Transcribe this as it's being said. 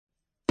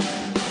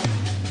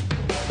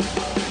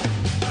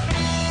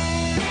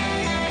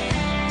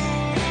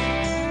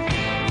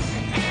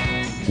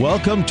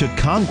Welcome to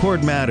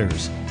Concord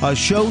Matters, a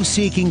show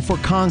seeking for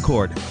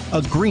concord,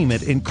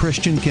 agreement in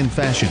Christian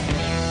confession.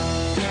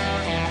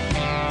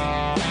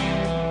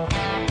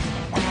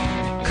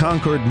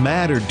 Concord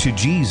mattered to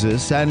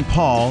Jesus and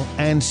Paul,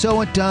 and so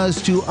it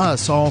does to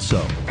us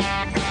also.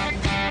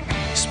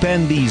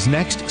 Spend these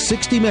next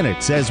 60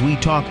 minutes as we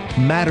talk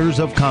matters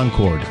of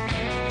Concord.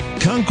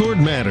 Concord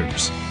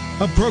Matters,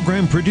 a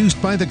program produced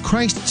by the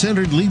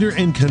Christ-centered leader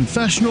in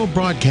confessional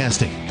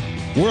broadcasting.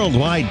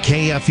 Worldwide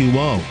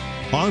KFUO.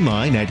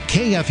 Online at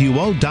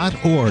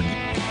kfuo.org.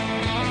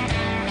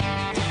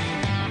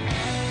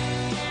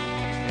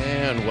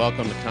 And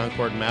welcome to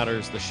Concord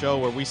Matters, the show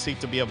where we seek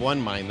to be of one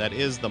mind, that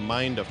is the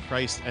mind of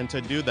Christ. And to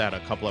do that,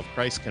 a couple of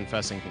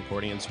Christ-confessing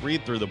Concordians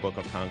read through the Book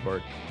of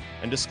Concord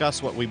and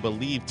discuss what we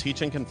believe,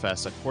 teach, and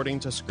confess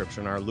according to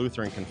Scripture in our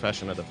Lutheran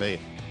Confession of the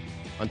Faith.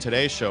 On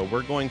today's show,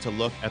 we're going to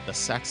look at the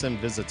Saxon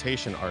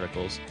Visitation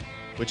Articles,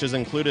 which is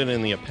included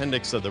in the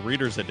appendix of the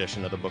Reader's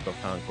Edition of the Book of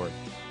Concord.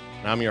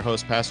 And I'm your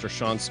host, Pastor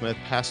Sean Smith,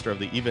 pastor of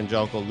the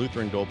Evangelical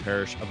Lutheran Dual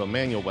Parish of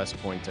Emmanuel West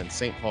Point and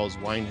St. Paul's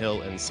Wine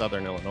Hill in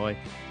Southern Illinois.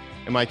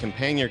 And my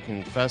companion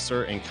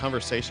confessor in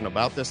conversation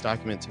about this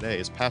document today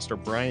is Pastor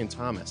Brian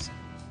Thomas.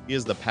 He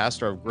is the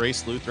pastor of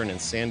Grace Lutheran in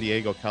San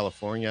Diego,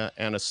 California,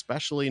 and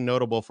especially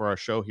notable for our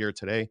show here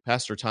today,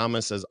 Pastor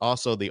Thomas is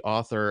also the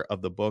author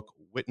of the book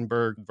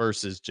Wittenberg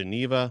versus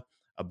Geneva,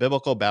 a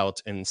biblical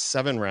bout in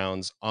 7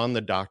 rounds on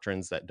the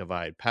doctrines that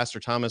divide. Pastor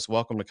Thomas,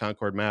 welcome to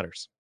Concord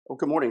Matters. Well,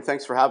 good morning.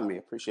 Thanks for having me.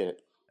 Appreciate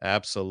it.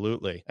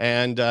 Absolutely.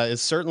 And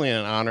it's certainly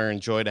an honor and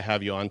joy to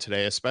have you on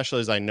today, especially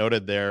as I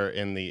noted there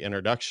in the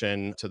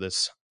introduction to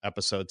this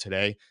episode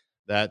today,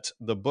 that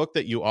the book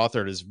that you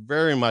authored is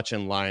very much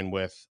in line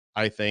with,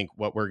 I think,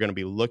 what we're going to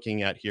be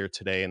looking at here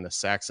today in the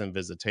Saxon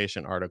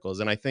Visitation Articles.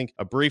 And I think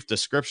a brief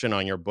description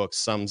on your book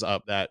sums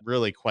up that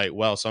really quite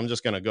well. So I'm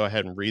just going to go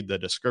ahead and read the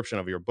description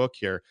of your book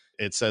here.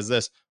 It says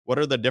this: what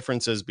are the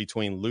differences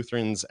between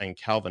Lutherans and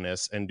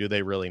Calvinists, and do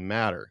they really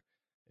matter?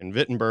 In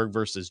Wittenberg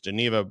versus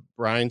Geneva,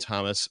 Brian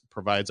Thomas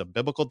provides a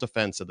biblical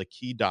defense of the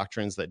key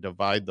doctrines that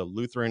divide the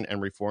Lutheran and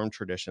Reformed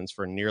traditions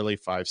for nearly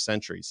 5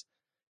 centuries.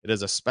 It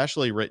is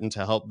especially written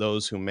to help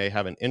those who may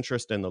have an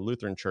interest in the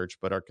Lutheran Church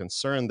but are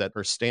concerned that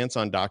her stance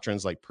on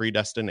doctrines like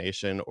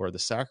predestination or the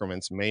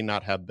sacraments may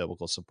not have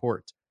biblical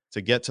support.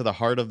 To get to the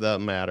heart of the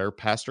matter,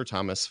 Pastor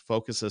Thomas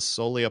focuses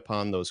solely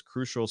upon those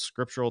crucial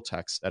scriptural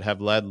texts that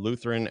have led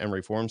Lutheran and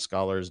Reformed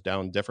scholars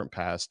down different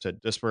paths to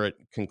disparate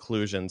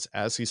conclusions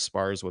as he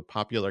spars with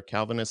popular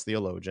Calvinist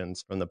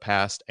theologians from the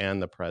past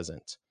and the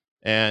present.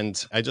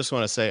 And I just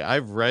want to say,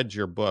 I've read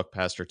your book,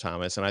 Pastor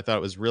Thomas, and I thought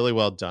it was really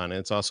well done. And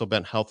it's also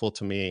been helpful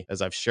to me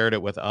as I've shared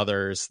it with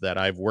others that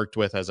I've worked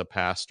with as a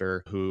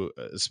pastor, who,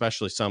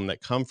 especially some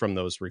that come from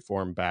those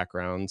Reformed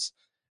backgrounds.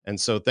 And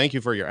so thank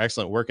you for your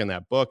excellent work in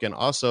that book. And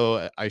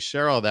also, I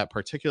share all that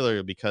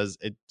particularly because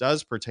it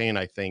does pertain,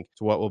 I think,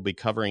 to what we'll be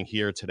covering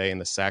here today in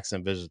the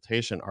Saxon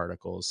Visitation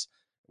Articles,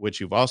 which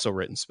you've also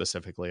written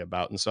specifically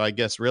about. And so I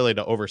guess really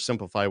to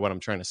oversimplify what I'm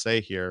trying to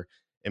say here,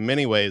 in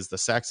many ways, the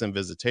Saxon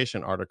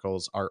Visitation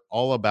Articles are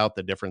all about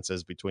the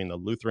differences between the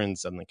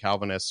Lutherans and the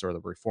Calvinists, or the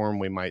Reform,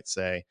 we might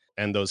say,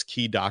 and those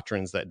key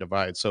doctrines that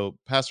divide. So,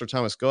 Pastor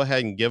Thomas, go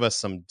ahead and give us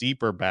some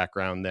deeper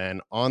background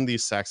then on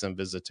these Saxon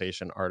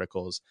Visitation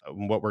Articles,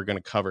 what we're going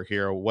to cover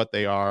here, what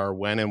they are,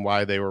 when and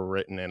why they were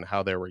written, and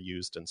how they were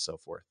used, and so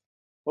forth.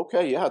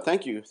 Okay, yeah,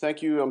 thank you.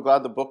 Thank you. I'm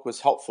glad the book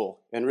was helpful.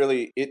 And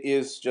really, it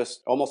is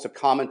just almost a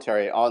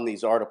commentary on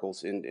these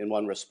articles in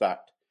one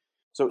respect.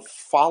 So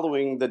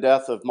following the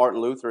death of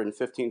Martin Luther in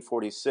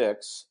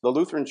 1546, the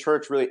Lutheran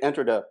Church really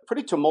entered a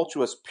pretty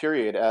tumultuous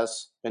period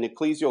as an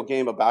ecclesial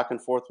game of back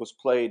and forth was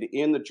played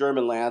in the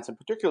German lands, and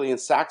particularly in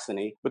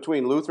Saxony,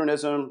 between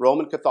Lutheranism,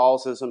 Roman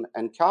Catholicism,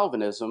 and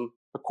Calvinism,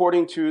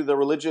 according to the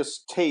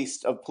religious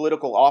taste of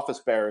political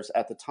office bearers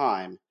at the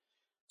time.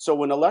 So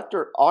when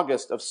Elector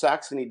August of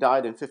Saxony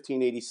died in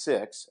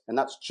 1586, and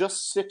that's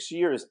just 6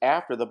 years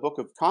after the Book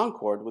of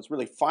Concord was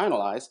really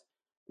finalized,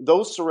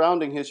 those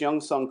surrounding his young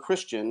son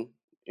Christian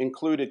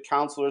included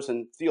counselors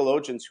and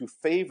theologians who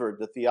favored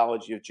the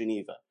theology of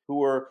Geneva, who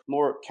were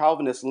more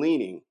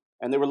Calvinist-leaning,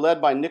 and they were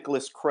led by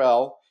Nicholas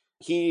Krell.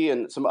 He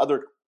and some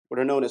other what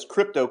are known as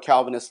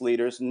crypto-Calvinist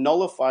leaders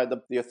nullified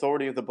the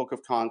authority of the Book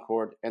of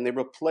Concord, and they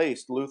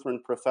replaced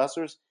Lutheran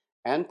professors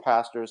and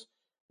pastors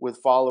with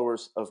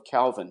followers of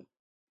Calvin.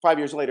 5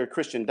 years later,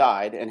 Christian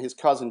died, and his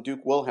cousin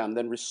Duke Wilhelm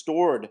then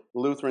restored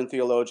Lutheran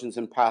theologians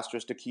and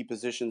pastors to key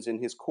positions in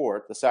his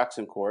court, the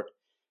Saxon court,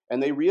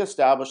 and they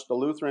reestablished the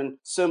Lutheran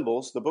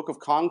symbols, the Book of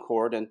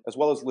Concord, and as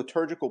well as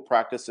liturgical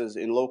practices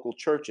in local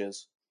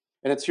churches.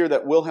 And it's here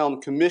that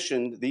Wilhelm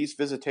commissioned these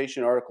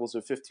Visitation Articles of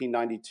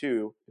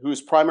 1592,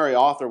 whose primary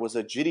author was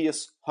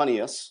Aegidius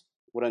Hunnius.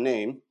 What a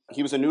name.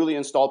 He was a newly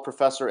installed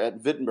professor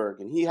at Wittenberg,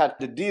 and he had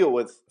to deal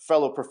with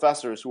fellow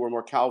professors who were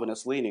more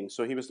Calvinist-leaning,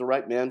 so he was the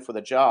right man for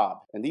the job.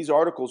 And these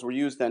articles were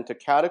used then to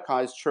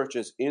catechize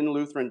churches in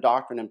Lutheran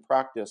doctrine and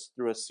practice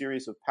through a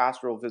series of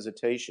pastoral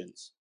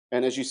visitations.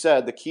 And as you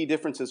said, the key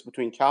differences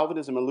between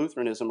Calvinism and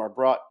Lutheranism are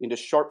brought into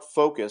sharp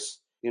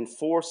focus in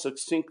 4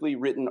 succinctly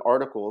written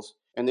articles,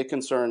 and they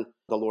concern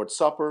the Lord's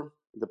Supper,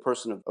 the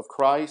person of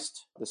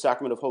Christ, the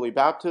sacrament of holy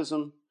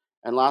baptism,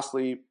 and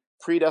lastly,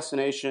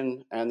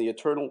 predestination and the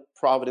eternal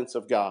providence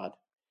of God,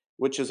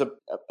 which is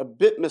a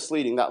bit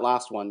misleading, that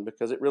last one,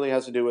 because it really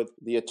has to do with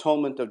the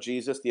atonement of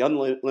Jesus, the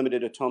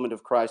unlimited atonement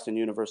of Christ and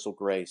universal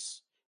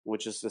grace,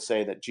 which is to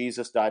say that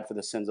Jesus died for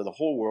the sins of the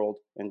whole world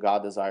and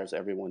God desires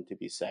everyone to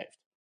be saved.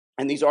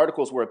 And these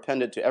articles were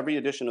appended to every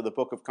edition of the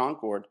Book of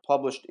Concord,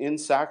 published in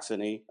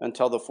Saxony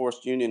until the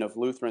forced union of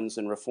Lutherans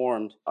and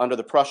Reformed under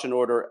the Prussian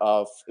Order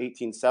of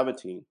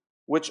 1817,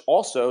 which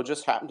also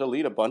just happened to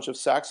lead a bunch of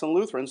Saxon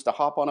Lutherans to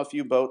hop on a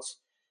few boats.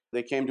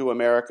 They came to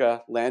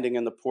America, landing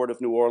in the port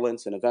of New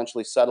Orleans and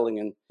eventually settling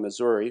in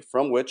Missouri,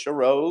 from which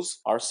arose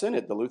our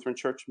synod, the Lutheran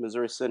Church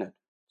Missouri Synod.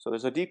 So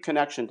there's a deep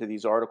connection to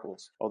these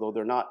articles, although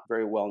they're not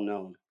very well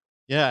known.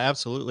 Yeah,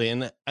 absolutely.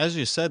 And as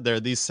you said there,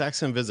 these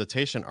Saxon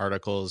Visitation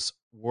articles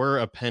were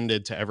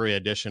appended to every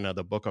edition of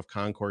the Book of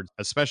Concord,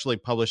 especially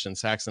published in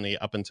Saxony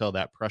up until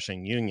that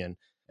Prussian Union.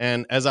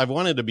 And as I've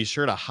wanted to be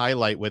sure to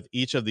highlight with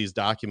each of these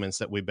documents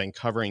that we've been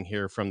covering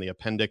here from the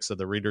appendix of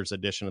the Reader's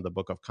Edition of the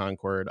Book of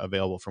Concord,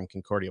 available from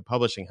Concordia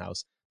Publishing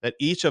House, that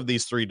each of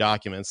these 3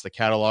 documents, the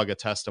Catalogue of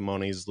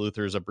Testimonies,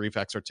 Luther's A Brief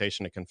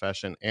Exhortation to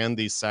Confession, and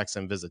these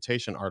Saxon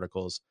Visitation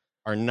articles,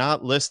 are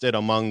not listed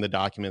among the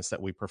documents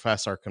that we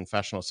profess our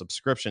confessional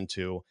subscription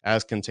to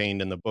as contained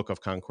in the Book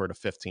of Concord of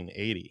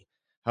 1580.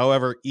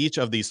 However, each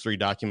of these 3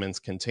 documents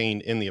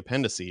contained in the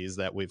appendices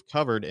that we've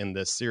covered in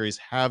this series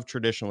have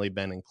traditionally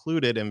been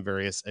included in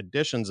various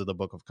editions of the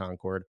Book of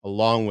Concord,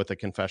 along with the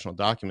confessional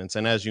documents.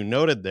 And as you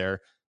noted there,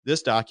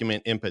 this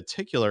document in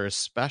particular is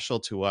special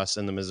to us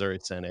in the Missouri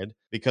Synod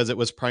because it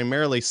was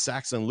primarily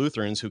Saxon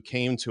Lutherans who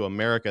came to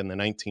America in the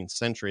 19th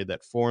century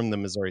that formed the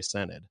Missouri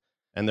Synod.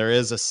 And there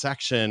is a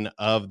section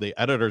of the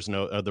editor's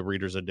note of the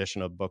Reader's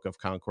Edition of Book of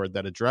Concord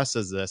that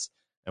addresses this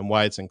and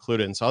why it's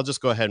included. And so I'll just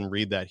go ahead and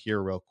read that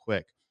here real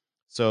quick.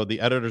 So the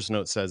editor's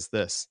note says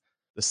this: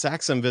 the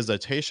Saxon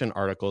Visitation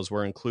articles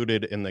were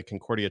included in the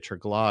Concordia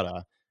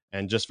Triglata.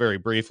 And just very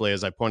briefly,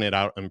 as I pointed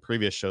out in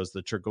previous shows,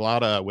 the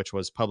Triglata, which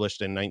was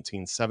published in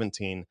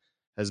 1917,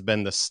 has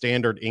been the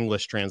standard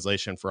English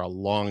translation for a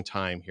long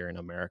time here in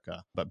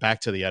America. But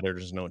back to the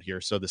editor's note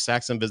here. So the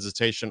Saxon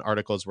Visitation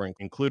articles were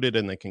included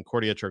in the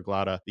Concordia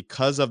Triglata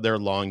because of their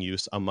long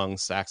use among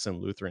Saxon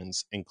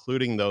Lutherans,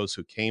 including those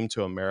who came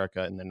to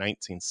America in the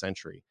 19th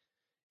century.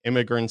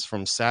 Immigrants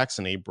from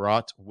Saxony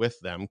brought with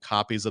them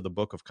copies of the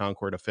Book of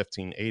Concord of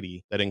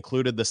 1580 that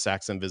included the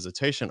Saxon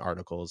Visitation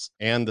articles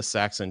and the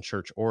Saxon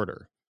Church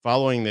Order.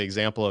 Following the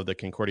example of the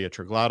Concordia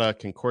Triglata,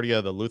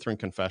 Concordia, the Lutheran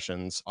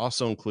Confessions,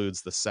 also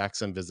includes the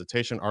Saxon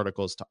Visitation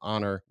articles to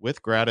honor,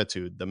 with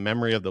gratitude, the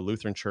memory of the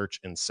Lutheran Church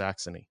in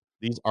Saxony.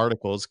 These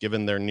articles,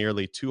 given their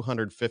nearly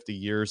 250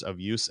 years of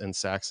use in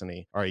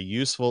Saxony, are a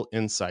useful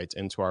insight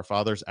into our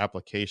fathers'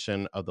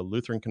 application of the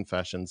Lutheran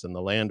Confessions in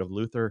the land of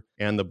Luther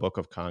and the Book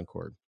of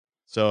Concord.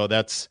 So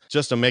that's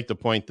just to make the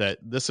point that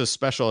this is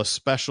special,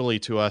 especially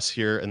to us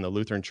here in the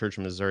Lutheran Church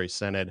Missouri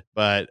Synod,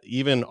 but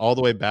even all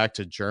the way back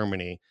to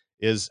Germany,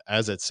 is,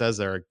 as it says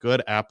there, a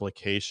good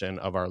application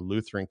of our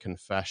Lutheran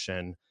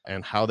confession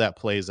and how that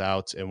plays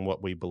out in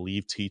what we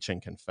believe, teach,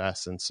 and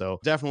confess. And so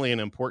definitely an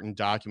important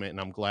document,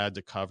 and I'm glad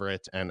to cover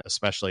it, and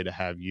especially to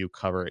have you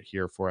cover it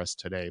here for us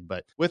today.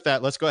 But with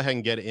that, let's go ahead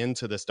and get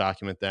into this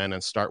document then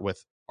and start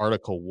with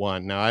Article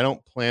 1. Now, I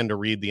don't plan to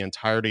read the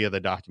entirety of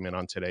the document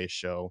on today's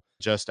show,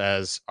 just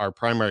as our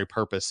primary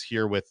purpose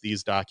here with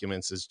these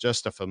documents is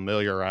just to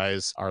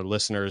familiarize our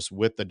listeners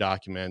with the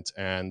document,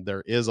 and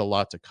there is a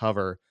lot to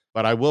cover.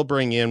 But I will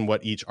bring in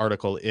what each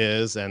article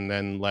is and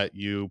then let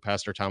you,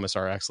 Pastor Thomas,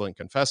 our excellent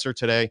confessor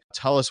today,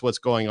 tell us what's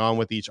going on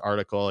with each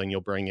article, and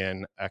you'll bring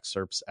in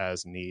excerpts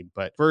as need.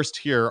 But first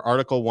here,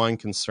 Article 1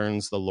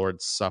 concerns the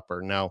Lord's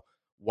Supper. Now,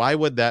 why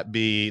would that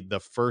be the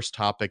first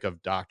topic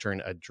of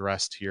doctrine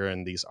addressed here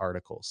in these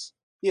articles?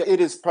 Yeah, it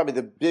is probably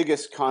the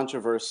biggest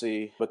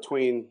controversy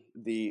between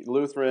the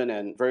Lutheran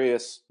and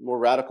various more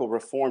radical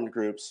Reformed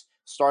groups,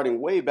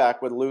 starting way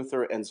back with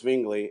Luther and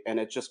Zwingli, and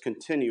it just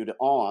continued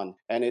on.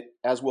 And it,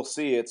 as we'll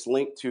see, it's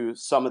linked to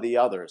some of the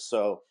others.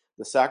 So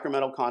the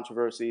sacramental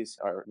controversies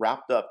are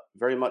wrapped up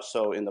very much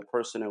so in the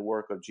person and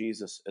work of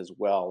Jesus as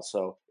well.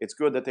 So it's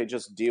good that they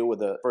just deal with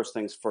the first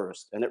things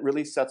first. And it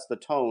really sets the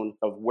tone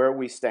of where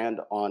we stand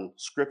on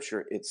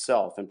Scripture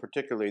itself, and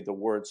particularly the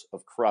words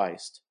of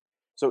Christ.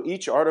 So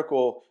each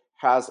article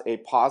has a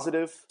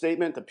positive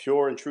statement, the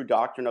pure and true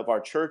doctrine of our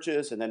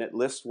churches, and then it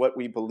lists what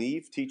we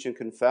believe, teach, and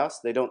confess.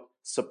 They don't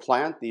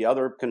supplant the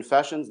other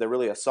confessions. They're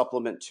really a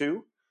supplement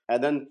to.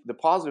 And then the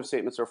positive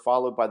statements are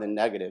followed by the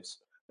negatives.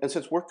 And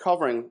since we're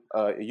covering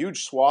a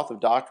huge swath of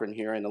doctrine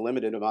here in a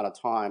limited amount of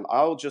time,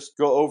 I'll just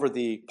go over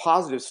the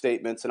positive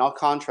statements, and I'll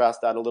contrast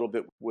that a little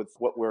bit with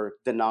what we're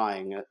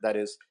denying, that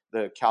is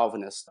the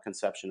Calvinist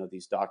conception of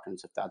these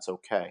doctrines, if that's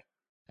okay.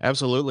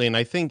 Absolutely. And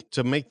I think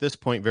to make this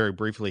point very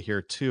briefly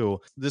here, too,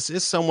 this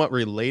is somewhat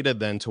related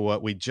then to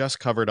what we just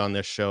covered on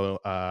this show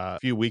a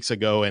few weeks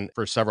ago and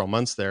for several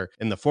months there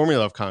in the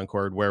Formula of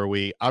Concord, where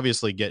we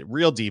obviously get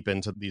real deep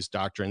into these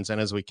doctrines.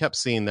 And as we kept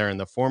seeing there in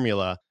the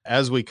formula,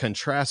 as we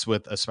contrast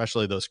with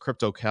especially those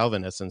crypto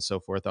Calvinists and so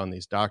forth on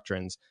these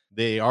doctrines,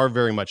 they are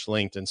very much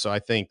linked. And so I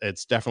think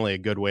it's definitely a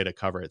good way to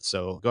cover it.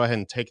 So go ahead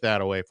and take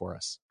that away for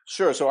us.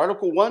 Sure. So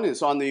Article 1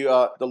 is on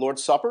the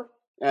Lord's Supper.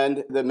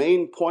 And the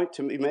main point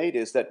to be made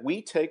is that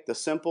we take the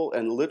simple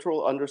and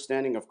literal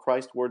understanding of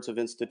Christ's words of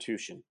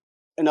institution.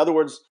 In other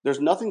words, there's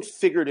nothing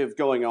figurative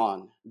going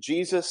on.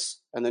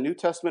 Jesus and the New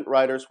Testament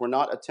writers were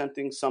not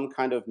attempting some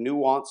kind of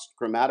nuanced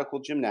grammatical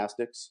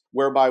gymnastics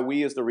whereby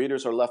we as the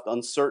readers are left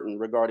uncertain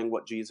regarding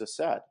what Jesus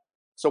said.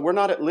 So we're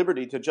not at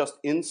liberty to just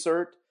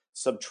insert,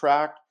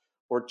 subtract,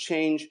 or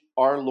change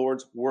our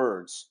Lord's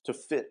words to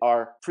fit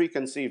our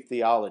preconceived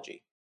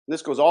theology. And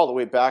this goes all the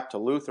way back to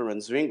Luther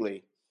and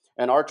Zwingli.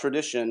 And our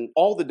tradition,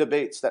 all the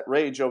debates that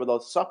rage over the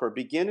supper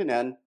begin and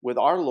end with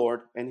our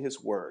Lord and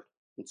his word.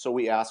 And so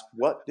we ask,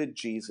 what did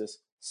Jesus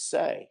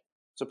say?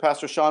 So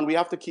Pastor Sean, we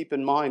have to keep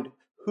in mind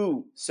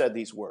who said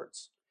these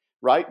words,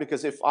 right?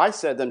 Because if I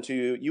said them to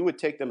you, you would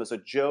take them as a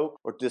joke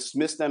or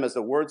dismiss them as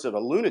the words of a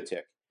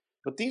lunatic.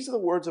 But these are the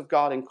words of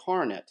God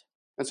incarnate.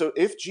 And so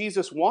if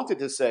Jesus wanted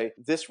to say,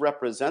 this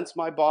represents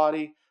my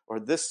body, or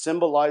this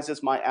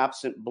symbolizes my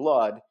absent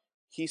blood,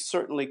 he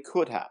certainly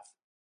could have.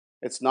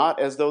 It's not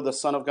as though the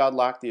Son of God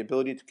lacked the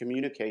ability to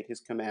communicate his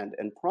command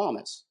and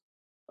promise.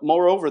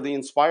 Moreover, the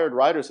inspired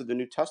writers of the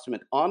New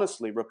Testament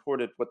honestly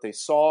reported what they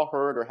saw,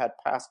 heard, or had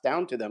passed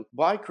down to them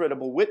by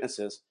credible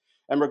witnesses.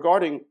 And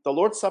regarding the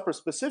Lord's Supper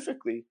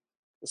specifically,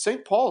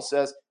 St. Paul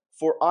says,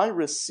 "For I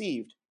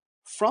received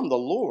from the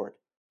Lord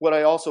what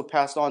I also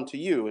passed on to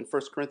you," in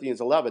 1 Corinthians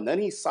 11.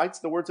 Then he cites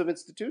the words of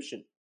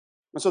institution.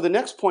 And so the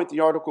next point the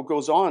article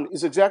goes on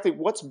is exactly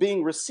what's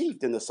being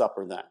received in the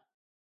supper then.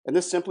 And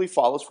this simply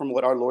follows from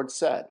what our Lord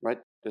said, right?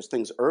 There's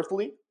things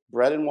earthly,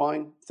 bread and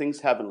wine,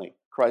 things heavenly,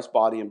 Christ's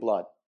body and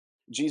blood.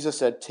 Jesus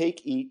said,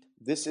 "Take, eat,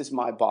 this is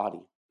my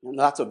body." And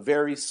that's a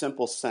very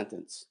simple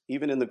sentence,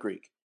 even in the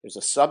Greek. There's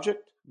a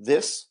subject,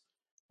 this,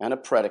 and a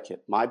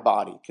predicate, my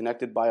body,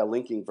 connected by a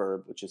linking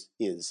verb, which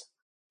is.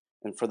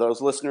 And for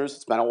those listeners,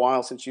 it's been a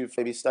while since you've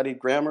maybe studied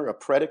grammar. A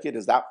predicate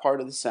is that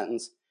part of the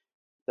sentence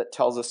that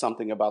tells us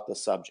something about the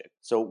subject.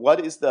 So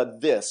what is the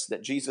this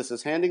that Jesus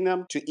is handing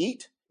them to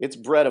eat? It's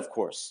bread, of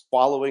course,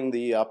 following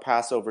the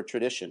Passover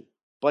tradition.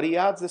 But he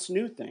adds this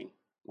new thing,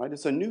 right?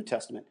 It's a New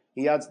Testament.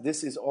 He adds,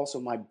 this is also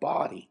my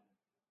body.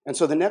 And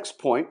so the next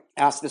point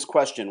asks this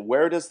question,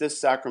 where does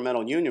this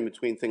sacramental union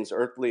between things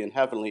earthly and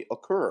heavenly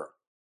occur?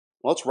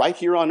 Well, it's right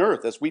here on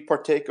earth as we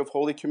partake of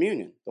Holy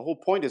Communion. The whole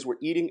point is we're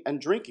eating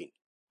and drinking.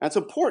 And it's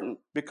important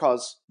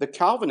because the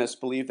Calvinists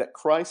believe that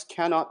Christ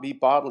cannot be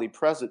bodily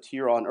present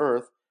here on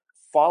earth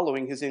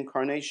following his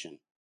incarnation.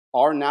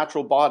 Our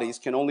natural bodies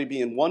can only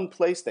be in one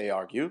place, they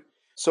argue.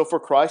 So for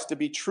Christ to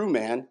be true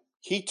man,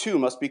 he too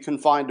must be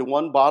confined to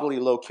one bodily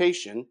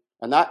location,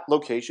 and that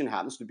location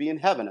happens to be in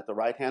heaven at the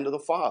right hand of the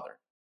Father.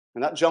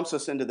 And that jumps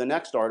us into the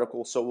next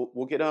article, so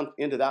we'll get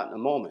into that in a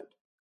moment.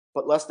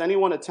 But lest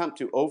anyone attempt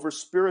to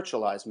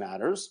over-spiritualize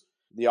matters,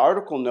 the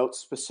article notes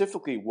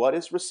specifically what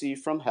is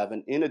received from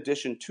heaven in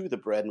addition to the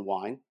bread and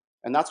wine,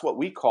 and that's what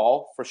we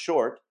call, for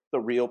short, the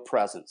real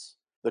presence.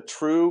 The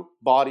true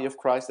body of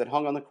Christ that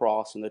hung on the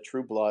cross and the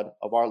true blood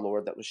of our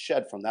Lord that was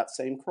shed from that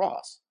same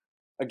cross.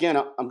 Again,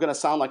 I'm going to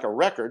sound like a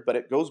record, but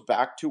it goes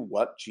back to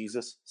what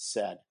Jesus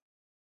said.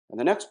 And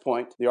the next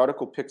point the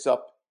article picks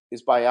up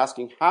is by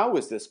asking, how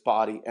is this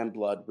body and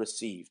blood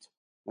received?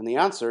 And the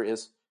answer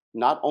is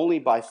not only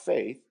by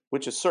faith,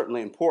 which is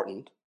certainly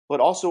important,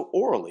 but also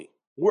orally.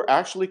 We're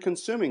actually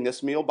consuming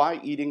this meal by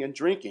eating and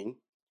drinking,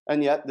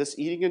 and yet this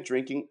eating and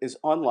drinking is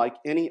unlike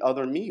any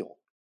other meal.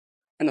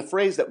 And the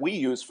phrase that we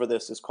use for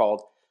this is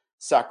called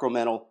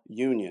sacramental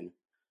union.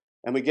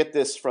 And we get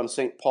this from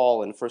St.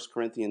 Paul in 1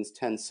 Corinthians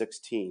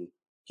 10:16.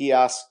 He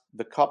asks,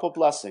 the cup of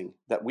blessing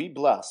that we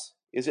bless,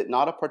 is it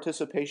not a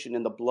participation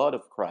in the blood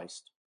of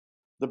Christ?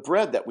 The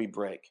bread that we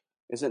break,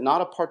 is it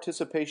not a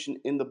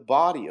participation in the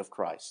body of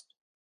Christ?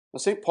 Now,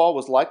 St. Paul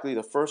was likely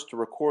the first to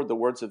record the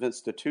words of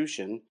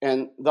institution,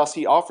 and thus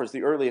he offers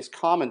the earliest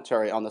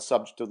commentary on the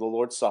subject of the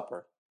Lord's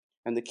Supper.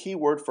 And the key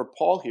word for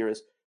Paul here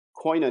is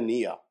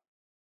koinonia,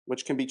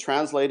 which can be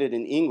translated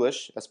in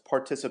English as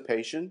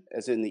participation,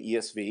 as in the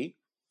ESV,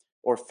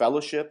 or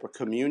fellowship, or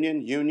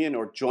communion, union,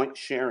 or joint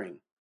sharing.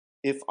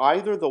 If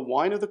either the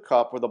wine of the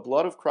cup or the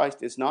blood of Christ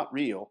is not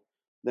real,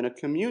 then a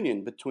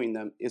communion between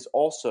them is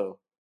also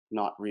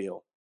not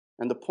real.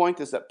 And the point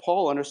is that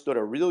Paul understood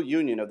a real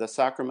union of the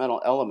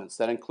sacramental elements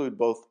that include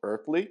both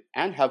earthly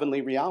and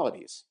heavenly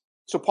realities.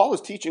 So Paul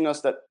is teaching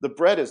us that the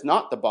bread is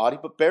not the body,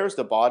 but bears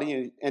the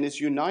body and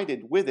is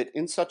united with it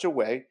in such a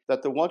way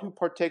that the one who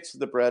partakes of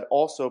the bread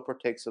also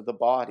partakes of the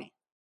body.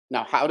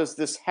 Now, how does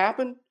this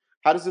happen?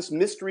 How does this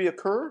mystery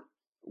occur?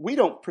 We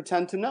don't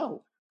pretend to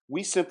know.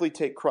 We simply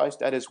take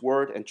Christ at his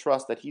word and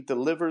trust that he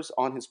delivers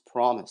on his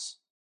promise.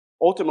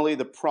 Ultimately,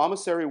 the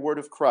promissory word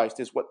of Christ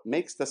is what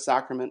makes the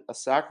sacrament a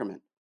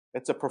sacrament.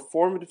 It's a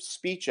performative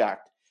speech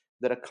act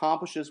that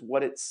accomplishes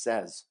what it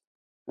says.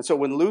 And so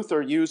when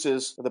Luther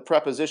uses the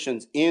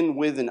prepositions in,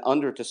 with, and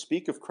under to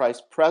speak of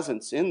Christ's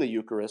presence in the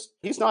Eucharist,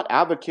 he's not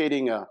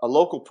advocating a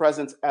local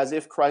presence as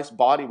if Christ's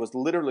body was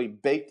literally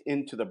baked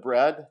into the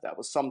bread. That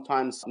was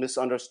sometimes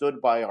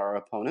misunderstood by our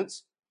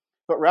opponents,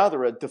 but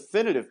rather a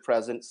definitive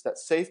presence that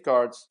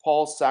safeguards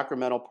Paul's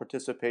sacramental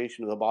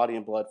participation of the body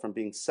and blood from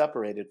being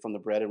separated from the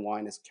bread and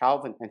wine, as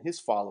Calvin and his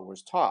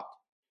followers taught.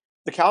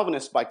 The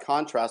Calvinists, by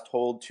contrast,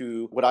 hold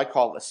to what I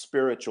call a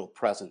spiritual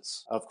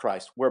presence of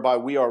Christ, whereby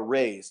we are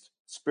raised,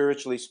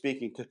 spiritually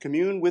speaking, to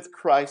commune with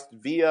Christ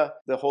via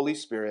the Holy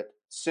Spirit,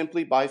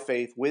 simply by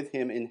faith with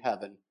him in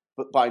heaven.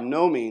 But by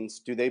no means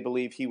do they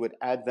believe he would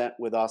advent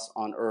with us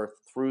on earth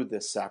through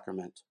this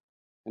sacrament.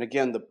 And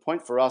again, the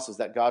point for us is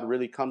that God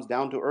really comes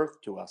down to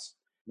earth to us.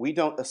 We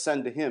don't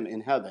ascend to him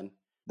in heaven.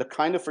 The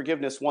kind of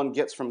forgiveness one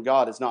gets from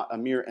God is not a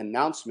mere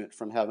announcement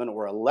from heaven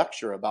or a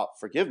lecture about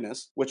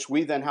forgiveness, which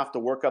we then have to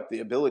work up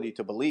the ability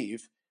to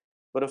believe,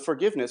 but a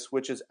forgiveness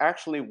which is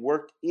actually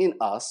worked in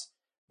us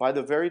by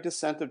the very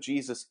descent of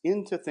Jesus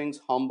into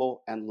things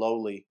humble and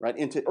lowly, right?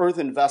 Into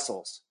earthen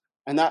vessels.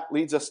 And that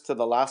leads us to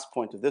the last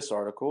point of this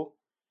article.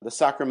 The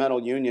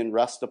sacramental union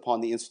rests upon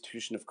the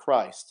institution of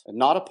Christ, and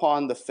not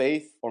upon the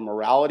faith or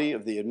morality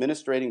of the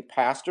administrating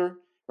pastor,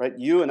 right?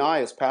 You and I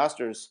as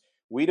pastors,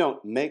 we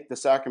don't make the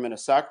sacrament a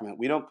sacrament.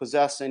 We don't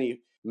possess any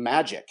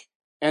magic,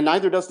 and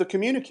neither does the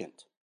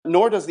communicant,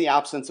 nor does the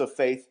absence of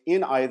faith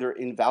in either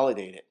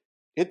invalidate it.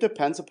 It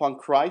depends upon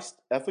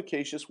Christ's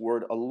efficacious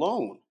word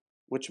alone,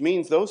 which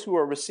means those who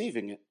are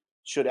receiving it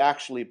should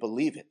actually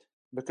believe it,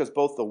 because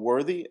both the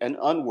worthy and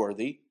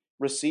unworthy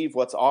receive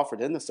what's offered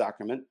in the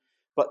sacrament,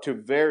 but to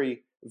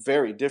very,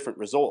 very different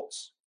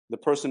results. The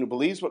person who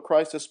believes what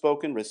Christ has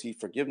spoken receives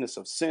forgiveness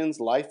of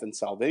sins, life, and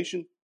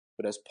salvation.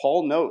 But as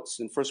Paul notes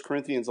in 1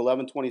 Corinthians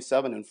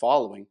 11:27 and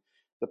following,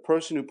 the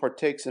person who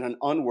partakes in an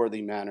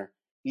unworthy manner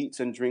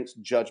eats and drinks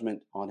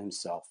judgment on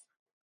himself.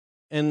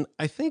 And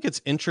I think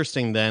it's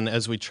interesting then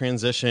as we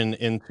transition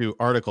into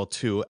Article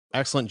 2.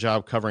 Excellent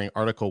job covering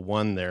Article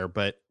 1 there.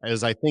 But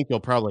as I think you'll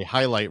probably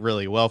highlight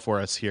really well for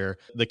us here,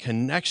 the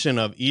connection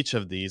of each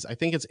of these, I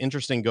think it's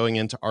interesting going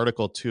into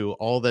Article 2,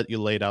 all that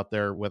you laid out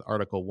there with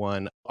Article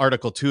 1.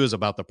 Article 2 is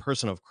about the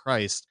person of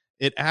Christ.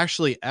 It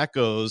actually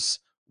echoes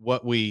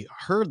what we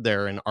heard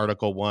there in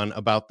Article 1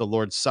 about the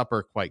Lord's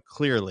Supper quite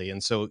clearly.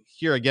 And so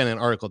here again in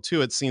Article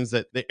 2, it seems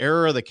that the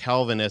error of the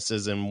Calvinists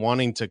is in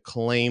wanting to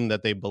claim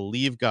that they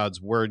believe God's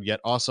word,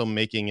 yet also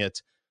making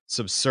it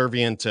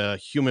subservient to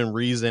human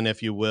reason,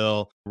 if you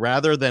will,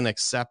 rather than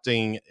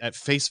accepting at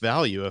face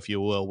value, if you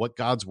will, what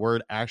God's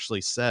word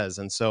actually says.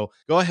 And so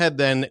go ahead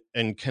then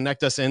and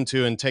connect us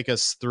into and take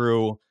us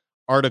through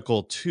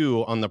Article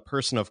 2 on the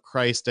person of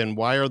Christ, and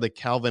why are the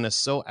Calvinists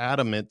so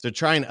adamant to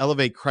try and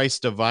elevate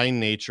Christ's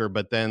divine nature,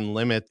 but then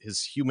limit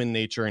his human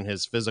nature and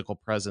his physical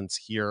presence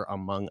here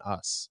among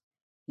us?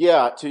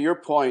 Yeah, to your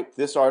point,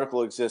 this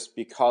article exists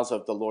because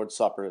of the Lord's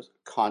Supper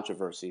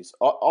controversies.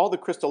 All the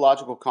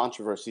Christological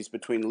controversies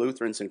between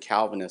Lutherans and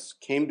Calvinists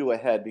came to a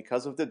head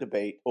because of the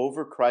debate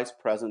over Christ's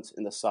presence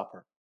in the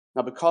supper.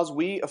 Now, because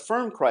we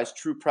affirm Christ's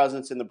true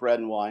presence in the bread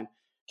and wine,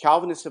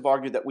 Calvinists have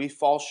argued that we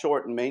fall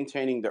short in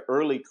maintaining the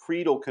early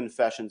creedal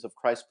confessions of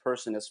Christ's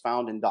person as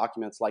found in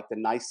documents like the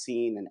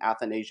Nicene and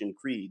Athanasian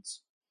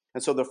creeds.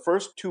 And so the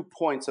first 2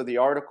 points of the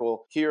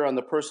article here on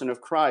the person of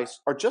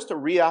Christ are just a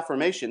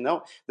reaffirmation,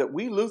 though, that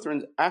we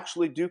Lutherans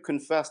actually do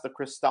confess the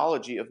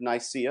Christology of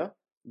Nicaea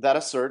that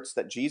asserts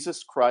that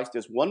Jesus Christ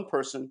is one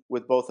person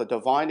with both a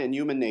divine and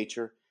human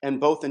nature,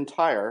 and both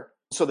entire.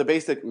 So the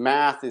basic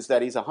math is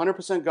that he's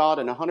 100% God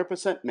and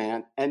 100%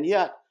 man, and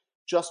yet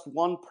just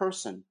one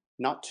person,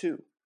 not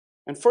two.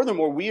 And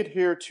furthermore, we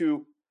adhere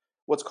to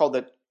what's called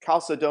the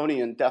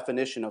Chalcedonian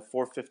definition of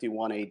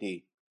 451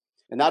 AD.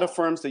 And that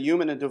affirms the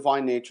human and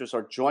divine natures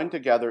are joined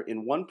together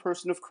in one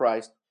person of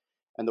Christ,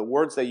 and the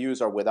words they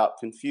use are without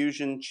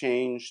confusion,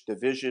 change,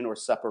 division, or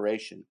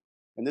separation.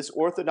 And this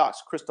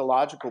orthodox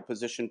Christological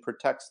position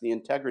protects the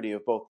integrity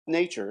of both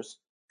natures,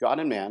 God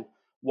and man,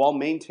 while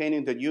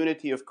maintaining the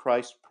unity of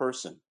Christ's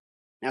person.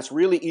 Now, it's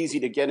really easy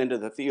to get into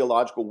the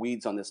theological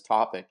weeds on this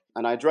topic,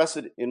 and I address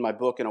it in my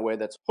book in a way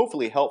that's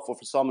hopefully helpful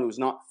for someone who's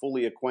not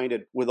fully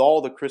acquainted with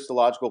all the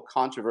Christological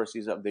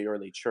controversies of the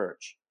early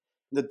church.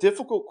 The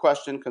difficult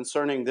question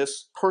concerning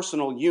this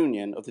personal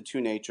union of the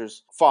two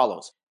natures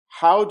follows.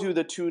 How do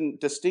the two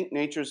distinct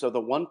natures of the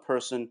one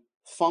person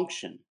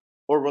function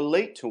or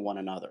relate to one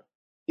another,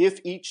 if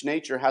each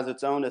nature has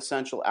its own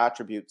essential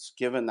attributes,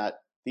 given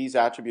that these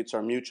attributes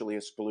are mutually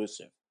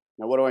exclusive?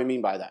 Now, what do I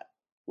mean by that?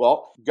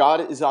 Well,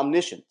 God is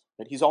omniscient,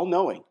 that he's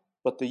all-knowing,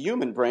 but the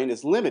human brain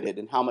is limited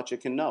in how much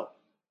it can know.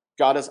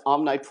 God is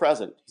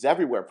omnipresent, he's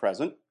everywhere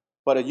present,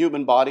 but a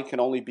human body can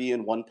only be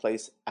in one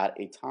place at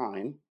a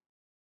time.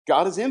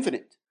 God is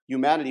infinite,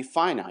 humanity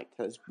finite,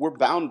 because we're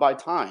bound by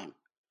time.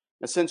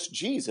 Now, since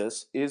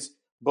Jesus is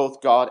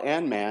both God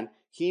and man,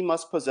 he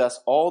must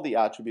possess all the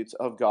attributes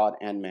of God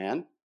and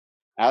man.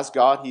 As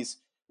God,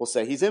 we'll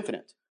say he's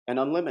infinite, and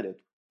unlimited.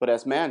 But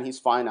as man, he's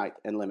finite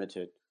and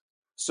limited.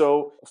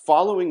 So,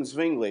 following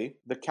Zwingli,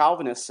 the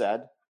Calvinist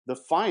said, the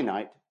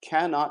finite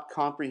cannot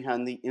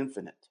comprehend the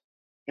infinite.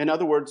 In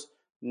other words,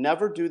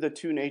 never do the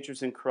two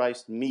natures in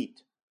Christ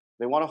meet.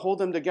 They want to hold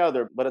them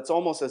together, but it's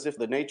almost as if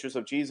the natures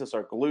of Jesus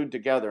are glued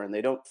together and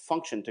they don't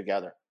function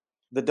together.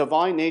 The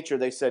divine nature,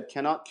 they said,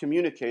 cannot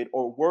communicate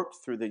or work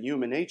through the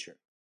human nature.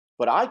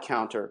 But I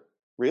counter,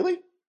 really?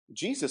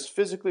 Jesus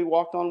physically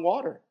walked on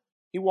water.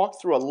 He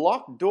walked through a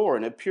locked door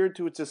and appeared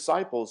to his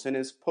disciples in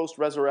his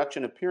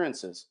post-resurrection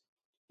appearances.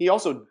 He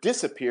also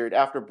disappeared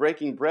after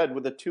breaking bread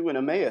with the two in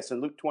Emmaus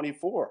in Luke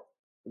 24.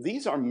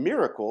 These are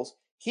miracles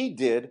he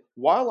did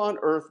while on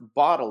earth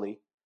bodily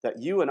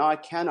that you and I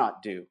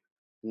cannot do.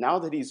 Now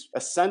that he's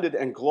ascended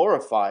and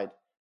glorified,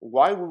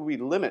 why would we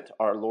limit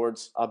our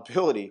Lord's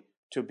ability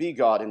to be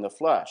God in the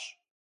flesh?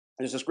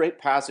 There's this great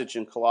passage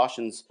in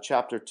Colossians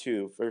chapter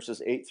 2,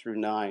 verses 8 through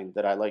 9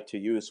 that I like to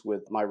use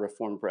with my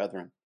Reformed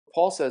brethren.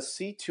 Paul says,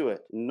 "See to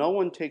it, no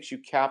one takes you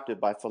captive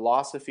by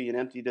philosophy and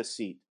empty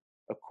deceit,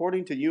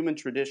 according to human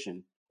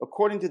tradition,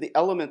 according to the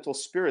elemental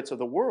spirits of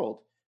the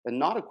world, and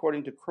not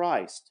according to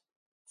Christ.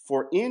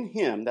 For in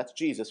him," that's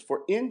Jesus,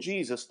 "for in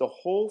Jesus the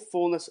whole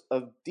fullness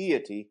of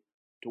deity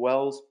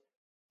dwells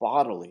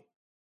bodily."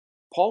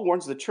 Paul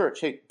warns the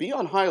church, hey, be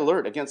on high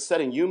alert against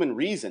setting human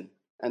reason,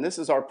 and this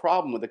is our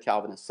problem with the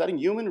Calvinists, setting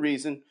human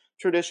reason,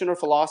 tradition, or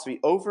philosophy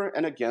over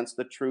and against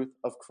the truth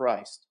of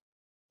Christ.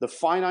 The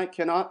finite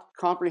cannot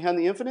comprehend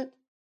the infinite?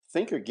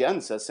 Think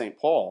again, says St.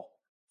 Paul.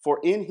 For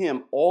in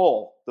him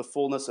all the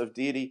fullness of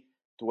deity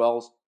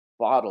dwells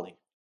bodily.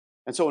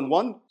 And so in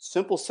one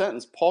simple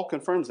sentence, Paul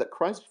confirms that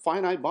Christ's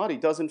finite body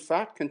does in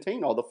fact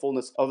contain all the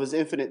fullness of his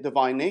infinite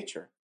divine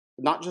nature.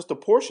 Not just a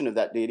portion of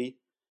that deity,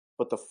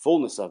 but the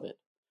fullness of it.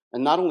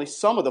 And not only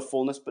some of the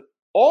fullness, but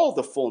all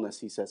the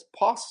fullness, he says,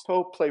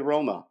 posto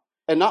pleroma.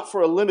 And not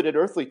for a limited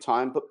earthly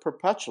time, but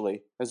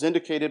perpetually, as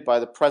indicated by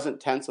the present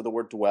tense of the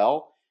word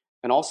dwell,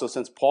 and also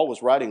since Paul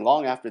was writing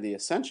long after the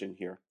ascension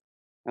here.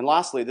 And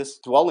lastly, this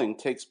dwelling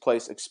takes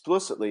place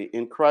explicitly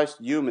in Christ's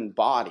human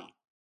body.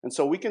 And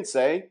so we can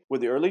say,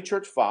 with the early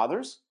church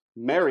fathers,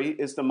 Mary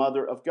is the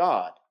mother of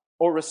God.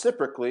 Or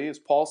reciprocally, as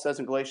Paul says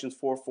in Galatians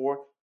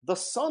 4:4, the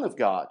Son of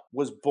God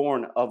was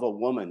born of a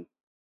woman.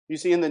 You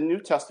see, in the New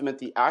Testament,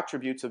 the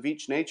attributes of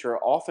each nature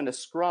are often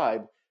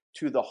ascribed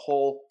to the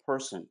whole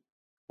person.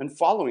 And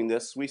following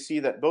this, we see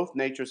that both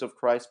natures of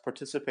Christ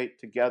participate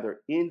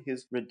together in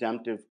his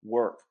redemptive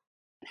work.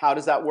 How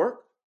does that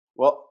work?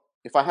 Well,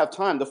 if I have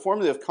time, the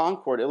Formula of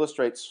Concord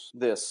illustrates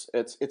this.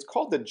 It's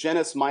called the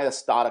genus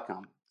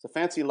maiestaticum. It's a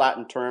fancy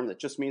Latin term that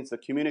just means the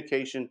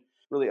communication,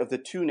 really, of the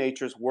two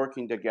natures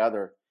working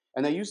together.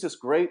 And they use this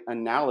great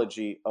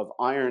analogy of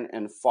iron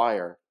and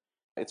fire.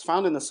 It's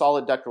found in the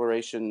Solid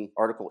Declaration,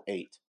 Article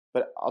 8,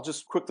 but I'll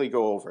just quickly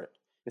go over it.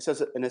 It says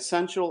that an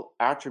essential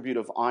attribute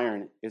of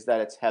iron is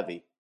that it's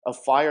heavy, of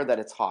fire that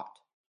it's hot.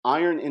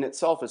 Iron in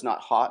itself is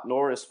not hot,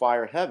 nor is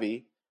fire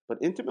heavy, but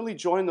intimately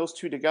join those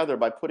two together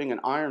by putting an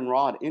iron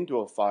rod into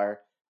a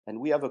fire, and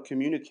we have a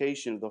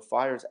communication of the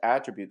fire's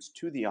attributes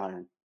to the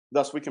iron.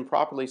 Thus, we can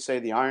properly say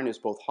the iron is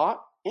both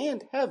hot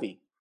and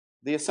heavy.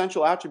 The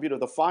essential attribute of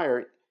the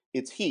fire,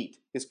 its heat,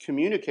 is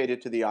communicated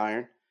to the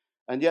iron,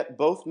 and yet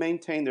both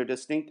maintain their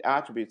distinct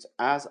attributes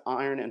as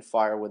iron and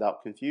fire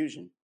without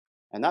confusion.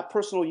 And that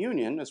personal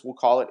union, as we'll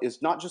call it,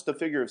 is not just a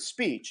figure of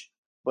speech,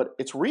 but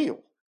it's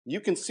real.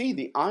 You can see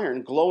the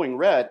iron glowing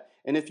red,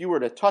 and if you were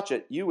to touch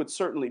it, you would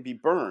certainly be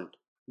burned.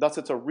 Thus,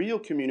 it's a real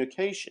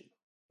communication.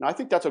 Now, I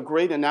think that's a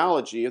great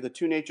analogy of the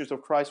two natures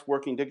of Christ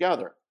working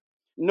together.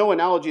 No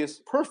analogy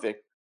is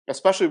perfect,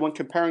 especially when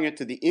comparing it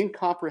to the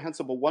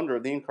incomprehensible wonder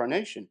of the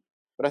incarnation.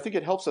 But I think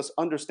it helps us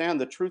understand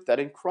the truth that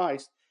in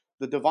Christ,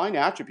 the divine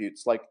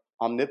attributes like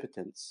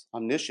omnipotence,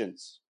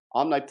 omniscience,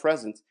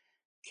 omnipresence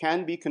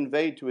can be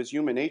conveyed to his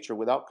human nature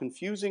without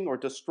confusing or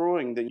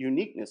destroying the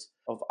uniqueness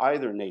of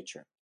either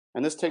nature.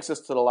 And this takes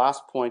us to the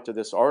last point of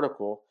this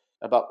article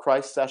about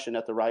Christ's session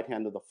at the right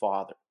hand of the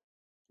Father.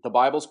 The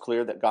Bible's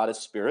clear that God is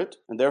spirit,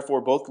 and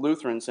therefore both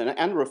Lutherans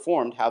and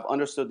Reformed have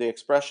understood the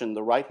expression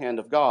the right hand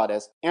of God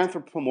as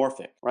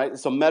anthropomorphic, right?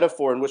 It's a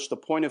metaphor in which the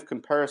point of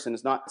comparison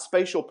is not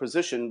spatial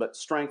position, but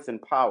strength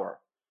and power.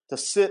 To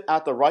sit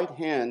at the right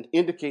hand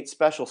indicates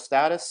special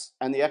status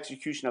and the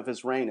execution of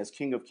his reign as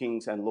King of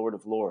Kings and Lord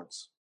of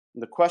Lords.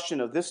 And the question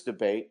of this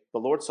debate, the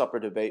Lord's Supper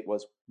debate,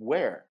 was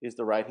where is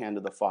the right hand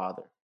of the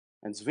Father?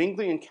 And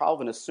Zwingli and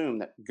Calvin assume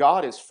that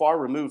God is far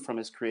removed from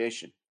his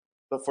creation.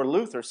 But for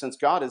Luther, since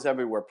God is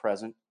everywhere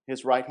present,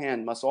 his right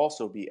hand must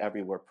also be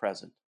everywhere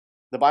present.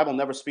 The Bible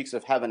never speaks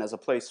of heaven as a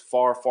place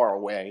far, far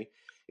away.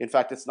 In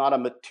fact, it's not a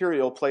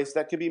material place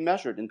that can be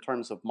measured in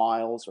terms of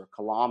miles or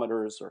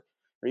kilometers or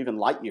even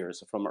light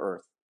years from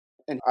Earth.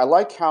 And I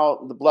like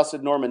how the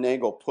blessed Norman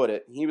Nagel put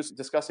it. He was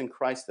discussing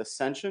Christ's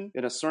ascension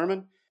in a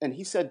sermon, and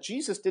he said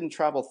Jesus didn't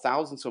travel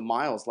thousands of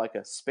miles like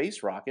a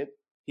space rocket.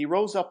 He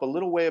rose up a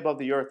little way above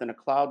the earth, and a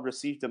cloud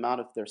received him out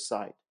of their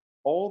sight.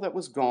 All that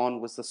was gone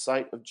was the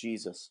sight of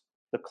Jesus.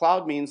 The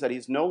cloud means that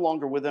he's no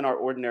longer within our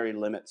ordinary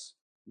limits.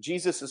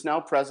 Jesus is now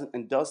present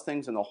and does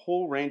things in the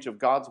whole range of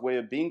God's way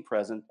of being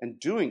present and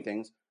doing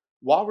things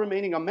while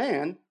remaining a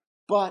man,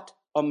 but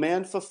a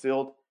man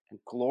fulfilled and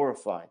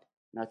glorified.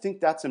 And I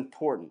think that's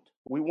important.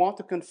 We want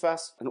to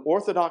confess an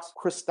orthodox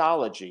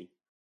Christology,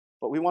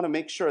 but we want to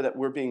make sure that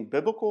we're being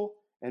biblical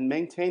and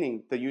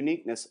maintaining the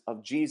uniqueness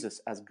of Jesus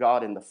as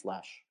God in the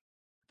flesh.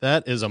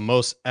 That is a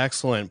most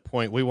excellent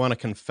point. We want to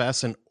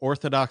confess an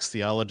orthodox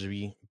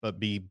theology, but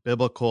be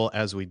biblical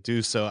as we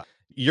do so.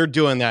 You're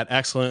doing that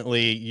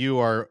excellently. You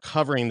are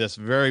covering this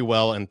very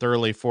well and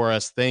thoroughly for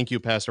us. Thank you,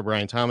 Pastor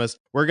Brian Thomas.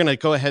 We're going to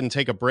go ahead and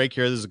take a break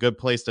here. This is a good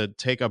place to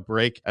take a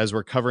break as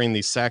we're covering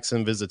these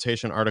Saxon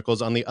Visitation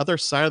articles. On the other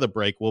side of the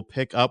break, we'll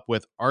pick up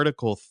with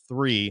Article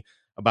 3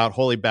 about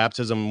holy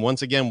baptism.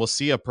 Once again, we'll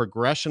see a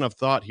progression of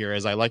thought here,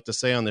 as I like to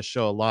say on this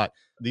show a lot.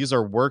 These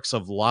are works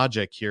of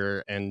logic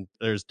here, and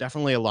there's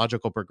definitely a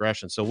logical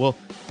progression. So we'll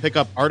pick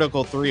up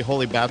Article 3,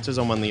 Holy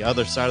Baptism, on the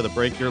other side of the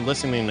break. You're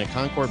listening to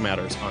Concord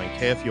Matters on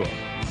KFUO.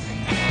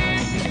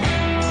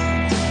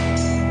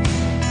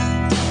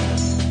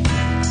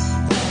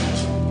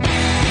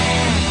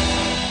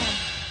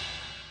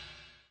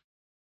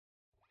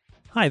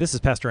 Hi, this is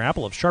Pastor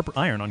Apple of Sharper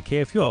Iron on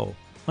KFUO.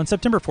 On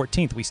September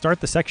 14th, we start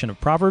the section of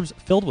Proverbs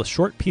filled with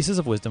short pieces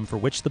of wisdom for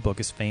which the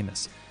book is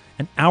famous.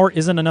 An hour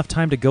isn't enough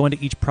time to go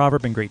into each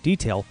proverb in great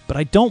detail, but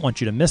I don't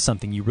want you to miss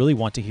something you really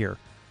want to hear.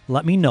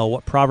 Let me know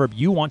what proverb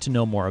you want to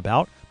know more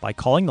about by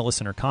calling the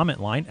listener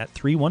comment line at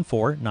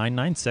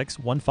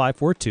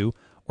 314-996-1542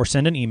 or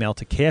send an email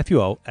to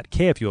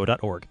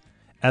kfuo@kfuo.org.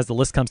 As the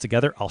list comes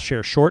together, I'll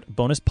share short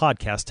bonus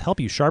podcasts to help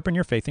you sharpen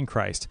your faith in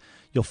Christ.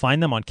 You'll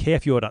find them on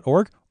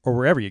kfuo.org or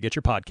wherever you get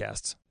your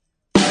podcasts.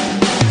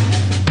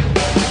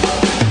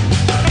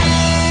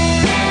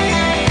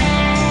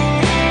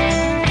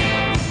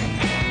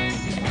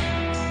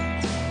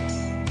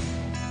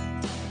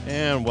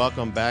 And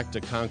welcome back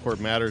to Concord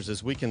Matters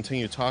as we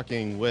continue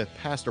talking with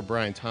Pastor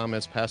Brian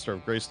Thomas, pastor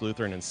of Grace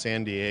Lutheran in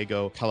San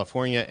Diego,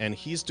 California, and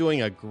he's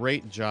doing a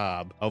great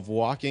job of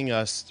walking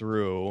us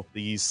through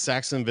these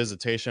Saxon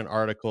Visitation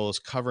articles,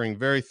 covering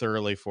very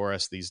thoroughly for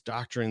us these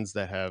doctrines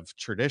that have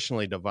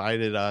traditionally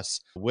divided us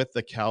with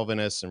the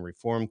Calvinists and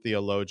Reformed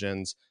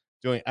theologians.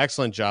 Doing an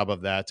excellent job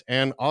of that.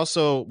 And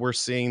also we're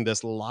seeing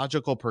this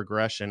logical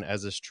progression,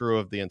 as is true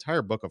of the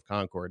entire Book of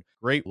Concord.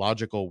 Great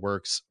logical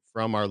works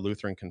from our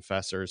Lutheran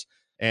confessors.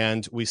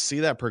 And we see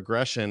that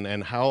progression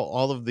and how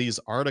all of these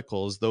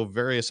articles, though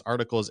various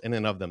articles in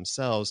and of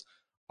themselves,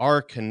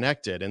 are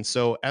connected. And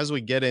so as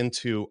we get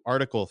into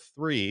Article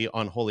 3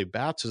 on holy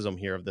baptism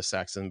here of the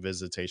Saxon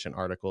Visitation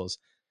articles,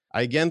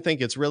 I again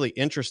think it's really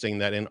interesting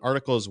that in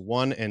Articles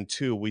 1 and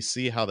 2, we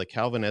see how the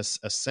Calvinists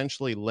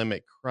essentially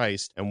limit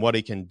Christ and what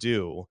he can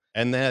do.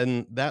 And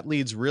then that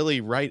leads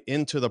really right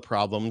into the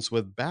problems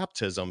with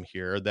baptism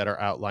here that are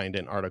outlined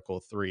in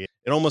Article 3.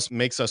 It almost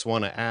makes us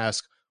want to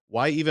ask,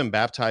 why even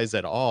baptize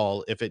at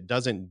all if it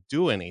doesn't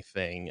do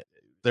anything?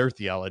 Their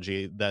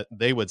theology that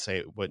they would say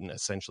it wouldn't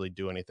essentially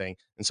do anything.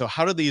 And so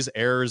how do these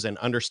errors in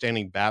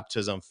understanding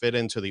baptism fit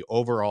into the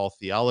overall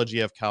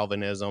theology of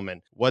Calvinism?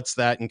 And what's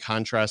that in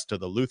contrast to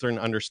the Lutheran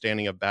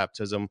understanding of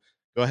baptism?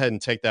 Go ahead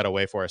and take that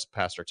away for us,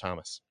 Pastor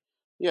Thomas.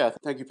 Yeah,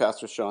 thank you,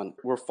 Pastor Sean.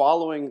 We're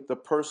following the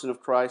person of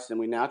Christ, and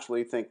we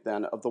naturally think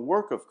then of the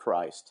work of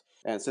Christ.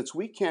 And since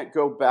we can't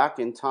go back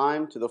in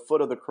time to the foot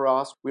of the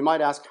cross, we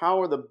might ask,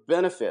 how are the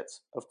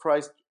benefits of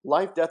Christ's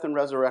life, death, and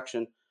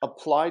resurrection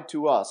applied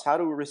to us? How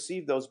do we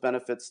receive those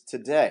benefits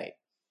today?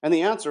 And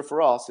the answer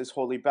for us is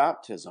holy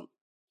baptism.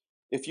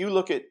 If you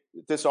look at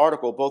this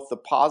article, both the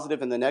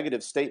positive and the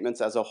negative statements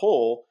as a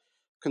whole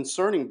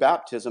concerning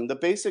baptism, the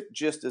basic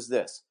gist is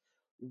this: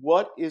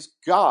 what is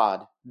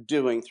God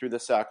doing through the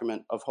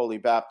sacrament of holy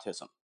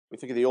baptism? We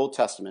think of the Old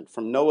Testament,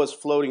 from Noah's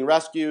floating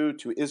rescue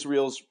to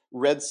Israel's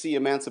Red Sea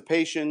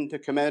emancipation to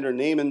Commander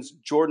Naaman's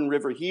Jordan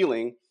River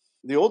healing.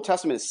 The Old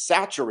Testament is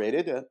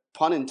saturated,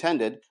 pun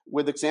intended,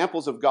 with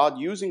examples of God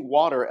using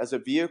water as a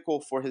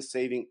vehicle for his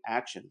saving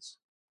actions.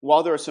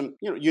 While there are some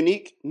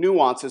unique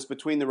nuances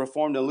between the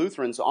Reformed and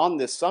Lutherans on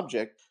this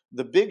subject,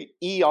 the big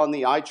E on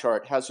the eye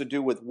chart has to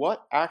do with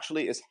what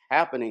actually is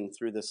happening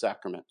through the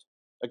sacrament.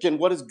 Again,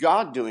 what is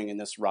God doing in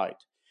this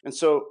rite? And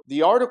so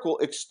the article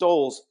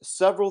extols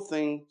several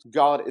things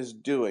God is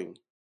doing.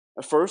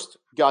 First,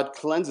 God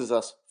cleanses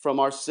us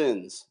from our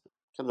sins.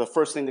 Kind of the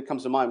first thing that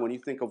comes to mind when you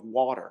think of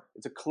water.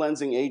 It's a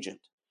cleansing agent.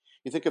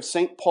 You think of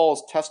St.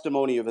 Paul's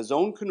testimony of his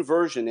own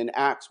conversion in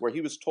Acts, where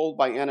he was told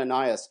by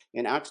Ananias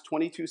in Acts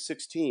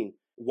 22:16,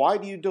 "Why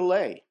do you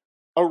delay?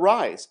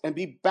 Arise and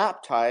be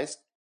baptized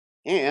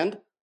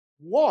and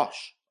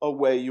wash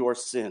away your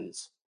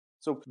sins."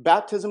 So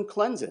baptism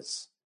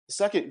cleanses.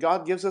 Second,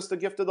 God gives us the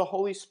gift of the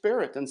Holy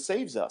Spirit and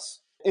saves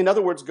us. In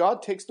other words,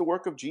 God takes the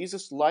work of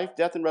Jesus' life,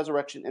 death, and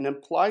resurrection and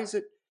applies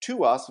it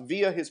to us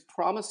via his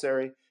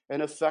promissory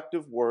and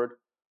effective word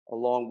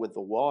along with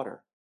the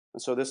water.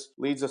 And so this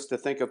leads us to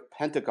think of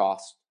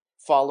Pentecost,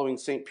 following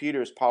St.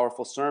 Peter's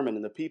powerful sermon,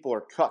 and the people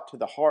are cut to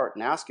the heart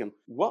and ask him,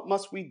 "What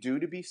must we do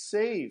to be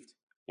saved?"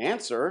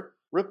 Answer,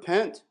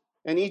 "Repent,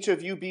 and each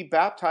of you be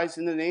baptized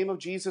in the name of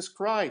Jesus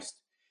Christ."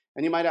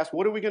 And you might ask,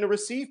 what are we going to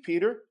receive,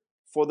 Peter?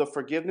 For the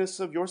forgiveness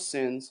of your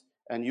sins,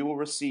 and you will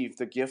receive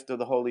the gift of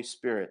the Holy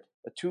Spirit.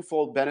 A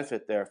twofold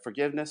benefit there,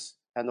 forgiveness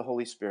and the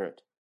Holy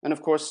Spirit. And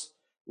of course,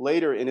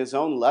 later in his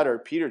own letter,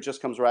 Peter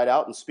just comes right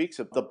out and speaks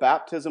of the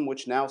baptism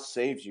which now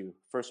saves you,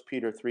 1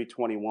 Peter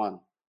 3:21.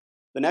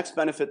 The next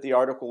benefit the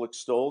article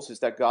extols is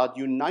that God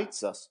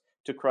unites us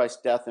to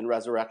Christ's death and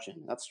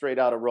resurrection. That's straight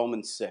out of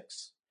Romans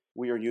 6.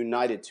 We are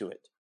united to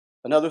it.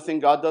 Another thing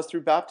God does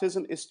through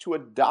baptism is to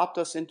adopt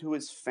us into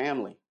his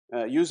family.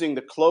 Using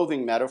the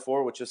clothing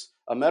metaphor, which is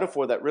a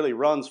metaphor that really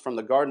runs from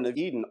the Garden of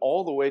Eden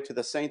all the way to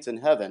the saints in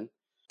heaven,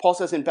 Paul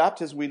says in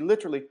baptism we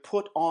literally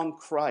put on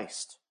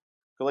Christ.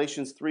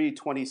 Galatians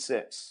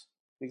 3:26.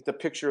 You get the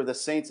picture of the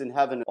saints in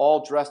heaven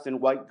all dressed in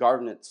white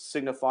garments,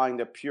 signifying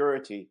the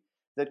purity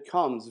that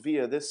comes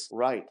via this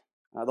rite.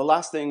 The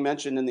last thing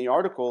mentioned in the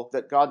article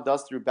that God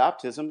does through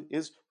baptism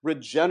is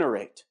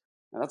regenerate.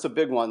 Now, that's a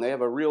big one. They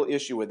have a real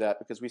issue with that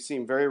because we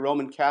seem very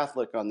Roman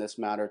Catholic on this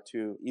matter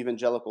to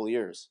evangelical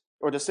ears.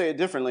 Or to say it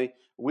differently,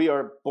 we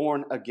are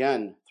born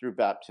again through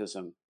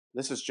baptism.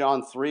 This is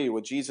John 3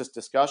 with Jesus'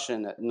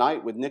 discussion at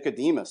night with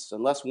Nicodemus.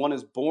 Unless one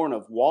is born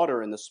of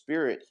water and the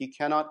Spirit, he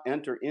cannot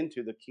enter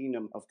into the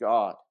kingdom of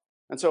God.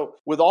 And so,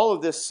 with all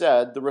of this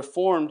said, the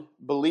Reformed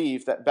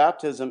believe that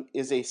baptism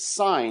is a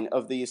sign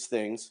of these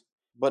things,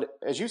 but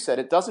as you said,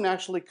 it doesn't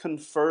actually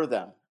confer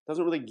them. It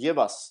doesn't really give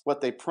us what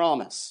they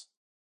promise.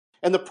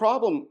 And the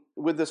problem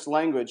with this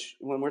language,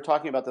 when we're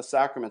talking about the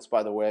sacraments,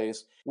 by the way,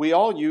 is we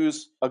all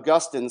use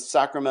Augustine's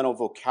sacramental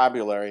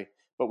vocabulary,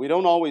 but we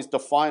don't always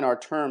define our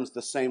terms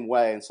the same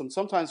way. And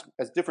sometimes,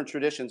 as different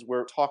traditions,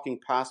 we're talking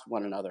past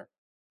one another.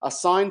 A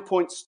sign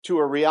points to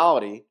a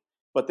reality,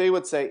 but they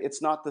would say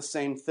it's not the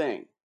same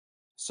thing.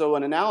 So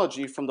an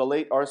analogy from the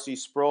late R.C.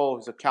 Sproul,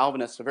 who's a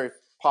Calvinist, a very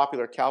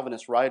popular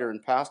Calvinist writer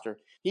and pastor,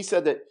 he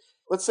said that,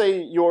 let's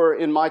say you're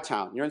in my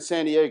town, you're in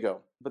San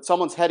Diego, but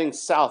someone's heading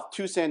south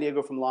to San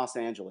Diego from Los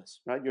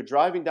Angeles, right? You're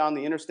driving down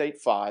the Interstate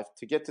 5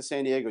 to get to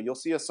San Diego. You'll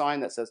see a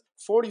sign that says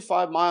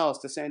 45 miles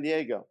to San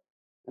Diego.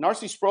 And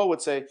R.C. Sproul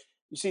would say,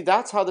 you see,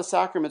 that's how the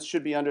sacraments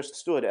should be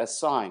understood, as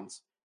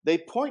signs. They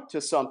point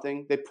to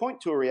something, they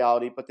point to a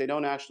reality, but they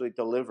don't actually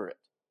deliver it.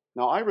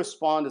 Now, I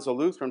respond as a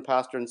Lutheran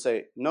pastor and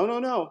say,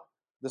 no.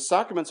 The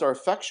sacraments are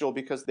effectual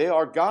because they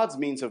are God's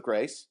means of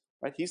grace,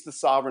 right? He's the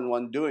sovereign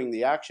one doing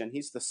the action.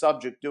 He's the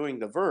subject doing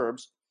the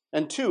verbs.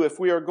 And two, if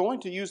we are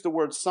going to use the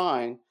word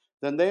sign,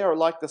 then they are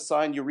like the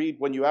sign you read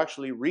when you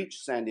actually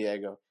reach San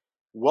Diego.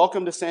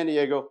 Welcome to San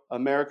Diego,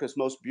 America's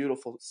most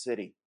beautiful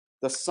city.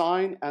 The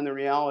sign and the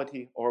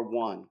reality are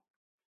one.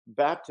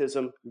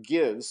 Baptism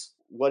gives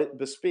what it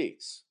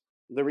bespeaks,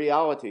 the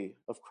reality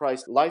of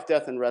Christ's life,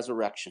 death, and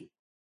resurrection.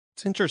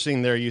 It's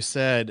interesting there. You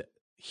said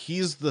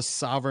he's the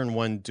sovereign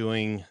one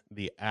doing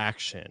the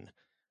action,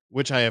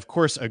 which I, of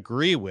course,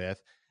 agree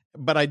with.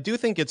 But I do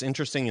think it's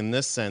interesting in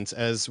this sense,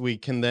 as we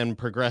can then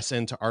progress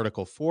into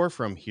Article 4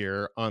 from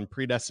here on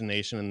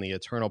predestination and the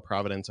eternal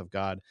providence of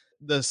God.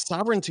 The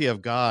sovereignty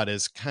of God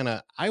is kind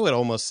of, I would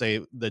almost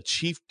say, the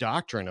chief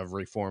doctrine of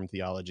Reformed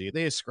theology.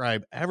 They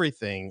ascribe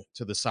everything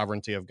to the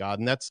sovereignty of God,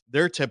 and that's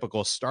their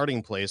typical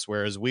starting place,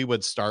 whereas we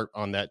would start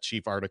on that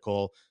chief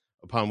article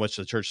upon which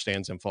the church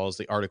stands and falls,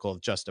 the article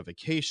of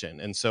justification.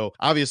 And so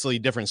obviously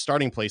different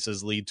starting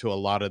places lead to a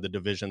lot of the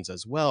divisions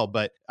as well.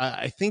 But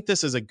I think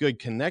this is a good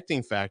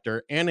connecting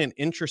factor and an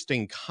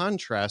interesting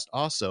contrast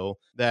also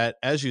that,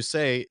 as you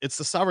say, it's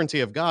the sovereignty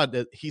of God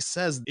that he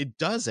says it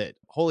does it.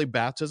 Holy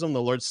baptism, the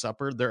Lord's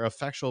Supper, they're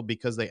effectual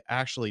because they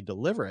actually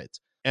deliver it.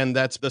 And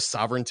that's the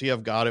sovereignty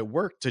of God at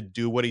work to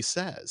do what he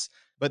says.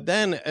 But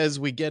then as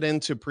we get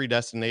into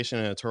predestination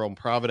and eternal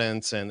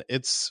providence and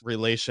its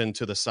relation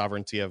to the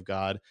sovereignty of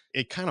God,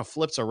 it kind of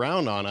flips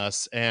around on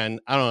us.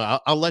 And I don't know,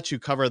 I'll let you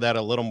cover that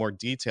a little more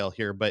detail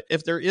here. But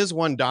if there is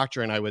one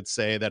doctrine, I would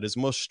say, that is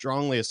most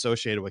strongly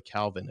associated with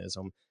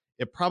Calvinism,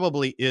 it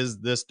probably is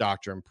this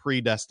doctrine,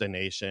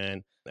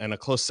 predestination. And a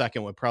close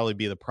second would probably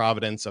be the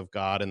providence of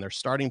God. And their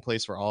starting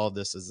place for all of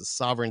this is the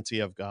sovereignty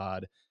of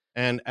God.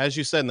 And as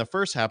you said in the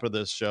first half of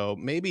this show,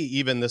 maybe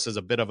even this is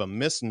a bit of a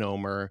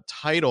misnomer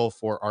title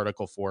for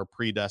Article 4,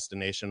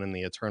 predestination and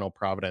the eternal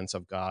providence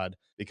of God,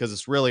 because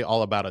it's really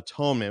all about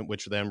atonement,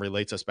 which then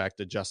relates us back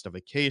to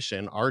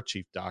justification, our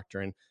chief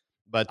doctrine.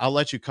 But I'll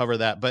let you cover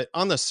that. But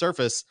on the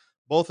surface,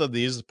 both of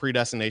these,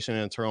 predestination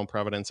and eternal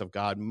providence of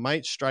God,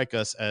 might strike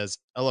us as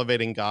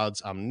elevating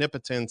God's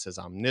omnipotence, his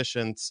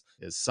omniscience,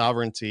 his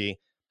sovereignty.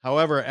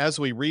 However, as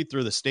we read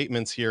through the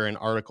statements here in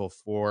Article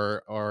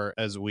 4, or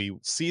as we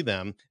see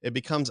them, it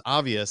becomes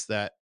obvious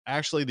that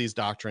actually these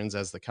doctrines,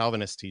 as the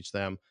Calvinists teach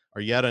them,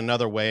 are yet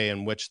another way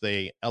in which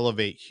they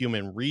elevate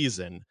human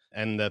reason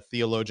and the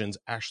theologians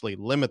actually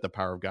limit the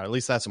power of God. At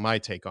least that's my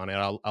take on it.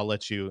 I'll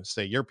let you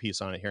say your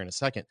piece on it here in a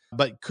second.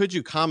 But could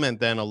you comment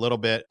then a little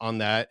bit on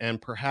that,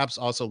 and perhaps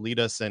also lead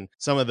us in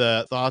some of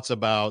the thoughts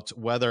about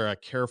whether a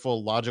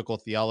careful logical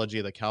theology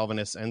of the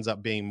Calvinists ends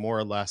up being more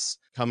or less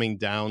coming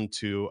down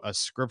to a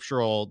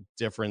scriptural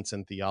difference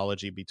in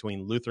theology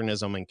between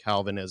Lutheranism and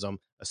Calvinism,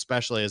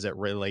 especially as it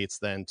relates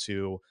then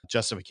to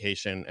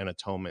justification and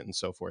atonement and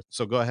so forth.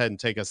 So go ahead and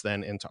take us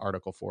then into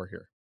Article 4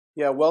 here.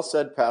 Yeah, well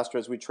said, Pastor,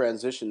 as we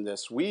transition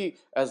this. We,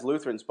 as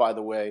Lutherans, by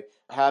the way,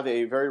 have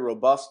a very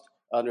robust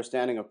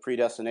understanding of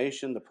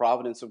predestination, the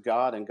providence of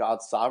God, and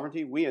God's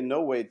sovereignty. We in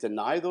no way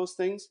deny those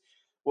things.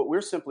 What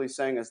we're simply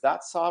saying is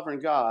that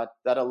sovereign God,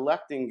 that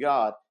electing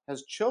God,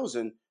 has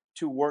chosen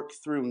to work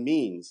through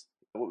means,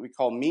 what we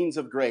call means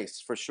of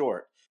grace for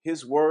short,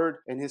 His word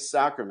and His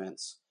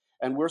sacraments.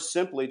 And we're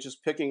simply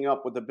just picking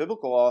up what the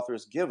biblical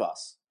authors give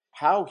us,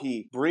 how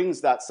He brings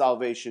that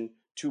salvation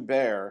to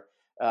bear,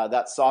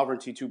 that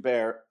sovereignty to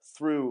bear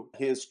through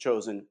His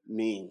chosen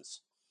means.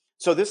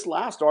 So this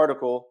last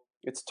article,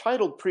 it's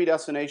titled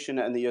Predestination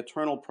and the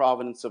Eternal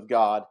Providence of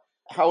God.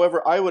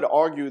 However, I would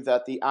argue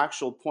that the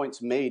actual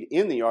points made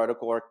in the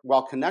article, are,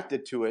 while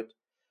connected to it,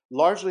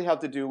 largely have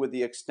to do with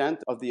the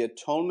extent of the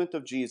atonement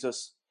of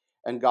Jesus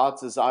and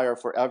God's desire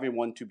for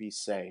everyone to be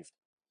saved.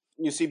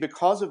 You see,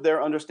 because of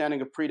their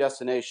understanding of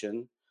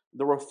predestination,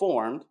 the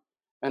Reformed,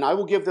 and I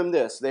will give them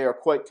this, they are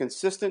quite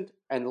consistent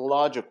and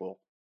logical.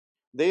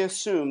 They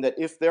assume that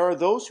if there are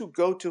those who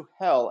go to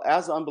hell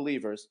as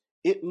unbelievers,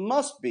 it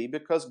must be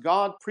because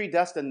God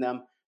predestined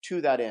them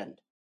to that end.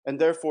 And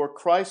therefore,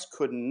 Christ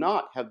could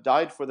not have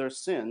died for their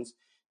sins,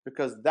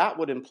 because that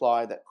would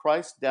imply that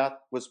Christ's death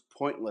was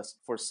pointless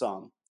for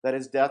some, that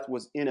his death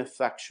was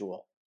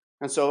ineffectual.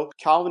 And so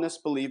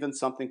Calvinists believe in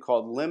something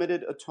called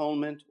limited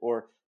atonement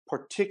or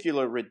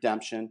particular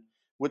redemption,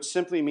 which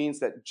simply means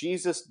that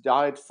Jesus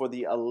died for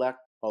the elect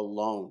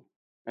alone.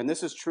 And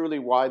this is truly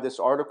why this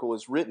article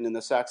is written in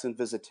the Saxon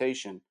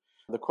Visitation.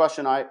 The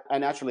question I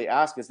naturally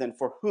ask is then,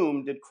 for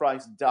whom did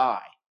Christ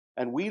die?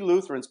 And we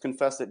Lutherans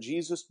confess that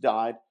Jesus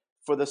died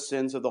for the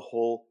sins of the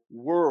whole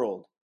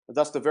world.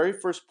 Thus, the very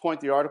first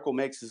point the article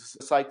makes is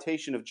a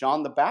citation of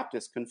John the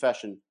Baptist's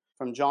confession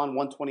from John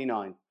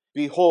 1:29.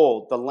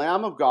 Behold, the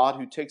Lamb of God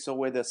who takes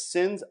away the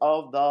sins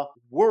of the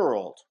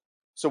world.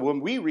 So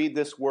when we read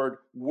this word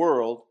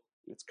world,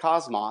 it's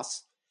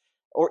cosmos,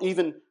 or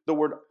even the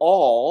word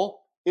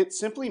all, it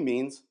simply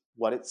means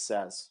what it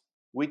says.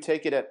 We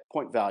take it at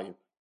point value.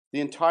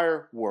 The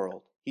entire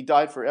world. He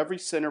died for every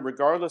sinner,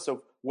 regardless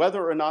of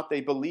whether or not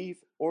they believe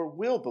or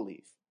will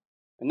believe.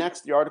 And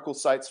next, the article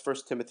cites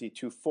 1 Timothy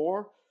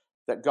 2:4,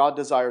 that God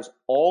desires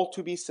all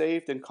to be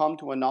saved and come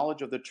to a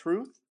knowledge of the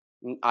truth.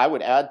 And I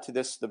would add to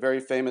this the very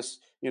famous,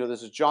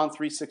 this is John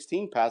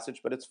 3:16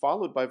 passage, but it's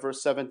followed by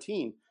verse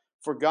 17.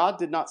 For God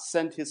did not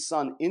send his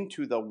Son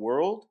into the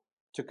world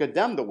to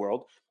condemn the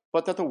world,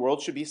 but that the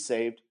world should be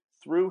saved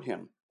through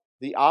him.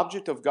 The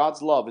object of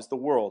God's love is the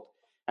world,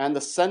 and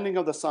the sending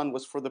of the Son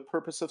was for the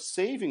purpose of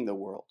saving the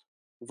world.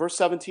 Verse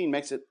 17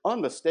 makes it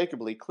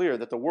unmistakably clear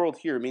that the world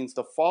here means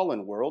the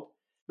fallen world,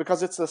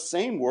 because it's the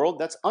same world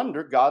that's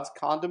under God's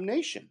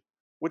condemnation,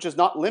 which is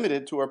not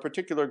limited to a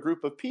particular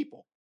group of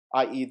people,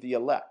 i.e. the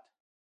elect.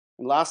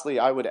 And lastly,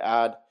 I would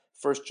add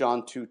 1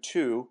 John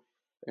 2:2,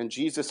 and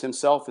Jesus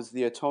himself is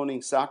the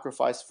atoning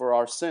sacrifice for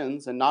our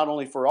sins, and not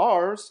only for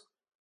ours,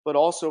 but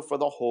also for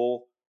the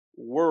whole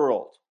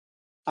world.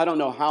 I don't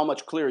know how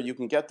much clearer you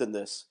can get than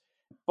this,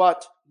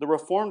 but the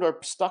Reformed are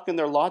stuck in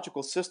their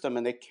logical system,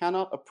 and they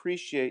cannot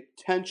appreciate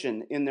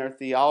tension in their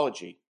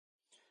theology.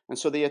 And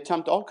so they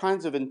attempt all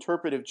kinds of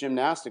interpretive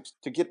gymnastics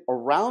to get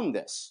around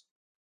this.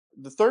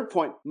 The third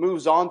point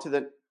moves on to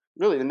the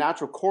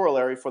natural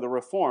corollary for the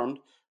Reformed,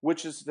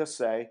 which is to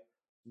say,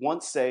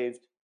 once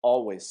saved,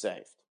 always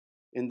saved.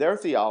 In their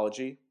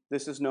theology,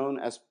 this is known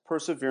as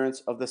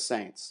perseverance of the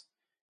saints.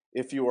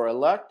 If you are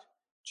elect,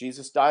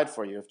 Jesus died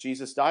for you. If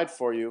Jesus died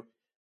for you,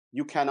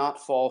 you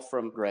cannot fall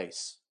from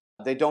grace.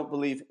 They don't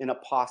believe in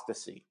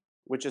apostasy,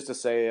 which is to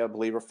say a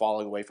believer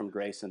falling away from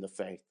grace in the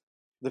faith.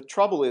 The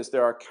trouble is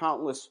there are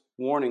countless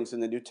warnings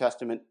in the New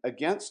Testament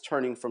against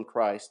turning from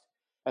Christ,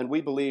 and we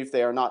believe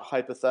they are not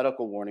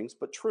hypothetical warnings,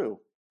 but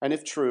true. And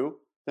if true,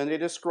 then they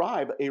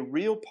describe a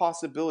real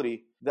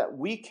possibility that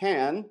we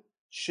can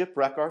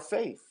shipwreck our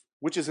faith,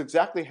 which is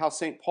exactly how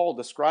St. Paul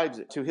describes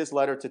it to his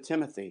letter to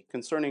Timothy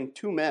concerning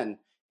two men,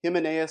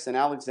 Hymenaeus and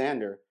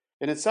Alexander.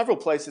 And in several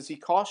places, he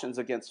cautions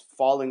against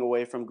falling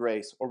away from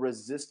grace or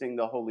resisting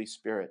the Holy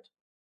Spirit.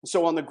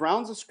 So on the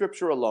grounds of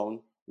Scripture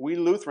alone, we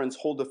Lutherans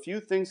hold a few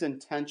things in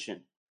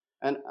tension.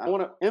 And I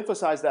want to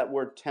emphasize that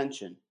word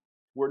tension.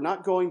 We're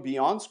not going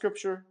beyond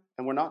Scripture,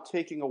 and we're not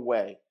taking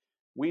away.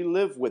 We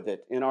live with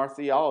it in our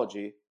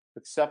theology,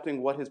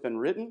 accepting what has been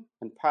written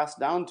and passed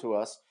down to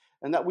us,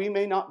 and that we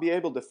may not be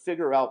able to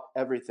figure out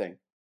everything,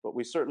 but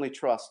we certainly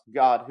trust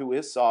God, who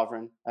is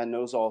sovereign and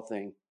knows all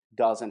things,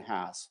 does and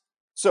has.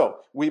 So,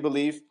 we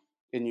believe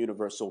in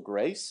universal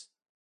grace.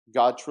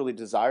 God truly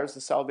desires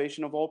the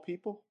salvation of all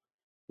people.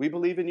 We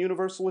believe in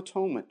universal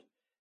atonement.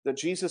 that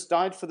Jesus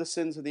died for the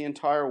sins of the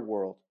entire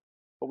world,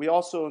 but we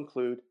also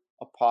include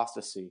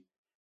apostasy.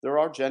 There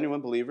are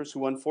genuine believers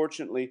who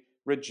unfortunately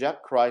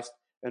reject Christ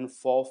and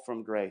fall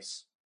from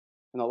grace.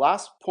 And the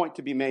last point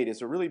to be made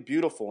is a really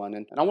beautiful one,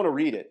 and I want to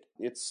read it.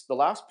 It's the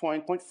last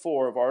point, point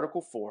 4 of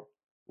Article 4.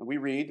 And we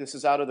read, this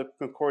is out of the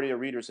Concordia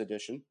Reader's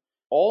Edition,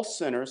 all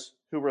sinners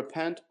who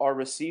repent are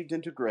received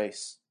into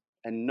grace,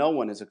 and no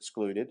one is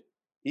excluded,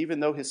 even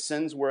though his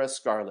sins were as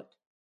scarlet.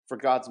 For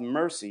God's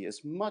mercy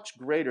is much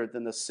greater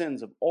than the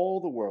sins of all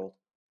the world,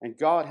 and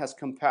God has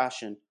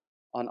compassion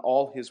on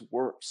all his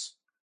works.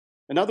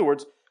 In other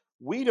words,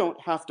 we don't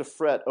have to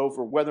fret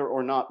over whether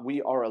or not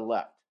we are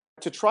elect.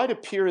 To try to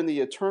peer into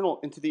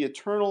the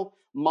eternal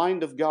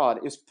mind of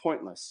God is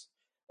pointless.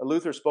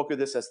 Luther spoke of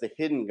this as the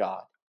hidden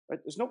God. Right?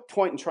 There's no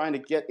point in trying to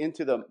get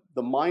into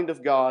the mind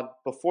of God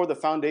before the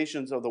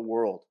foundations of the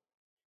world.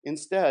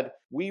 Instead,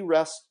 we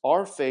rest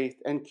our faith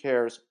and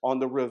cares on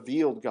the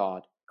revealed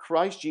God,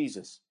 Christ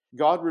Jesus,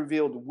 God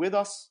revealed with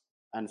us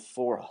and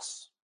for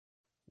us.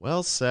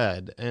 Well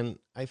said. And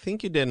I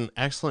think you did an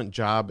excellent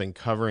job in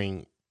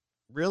covering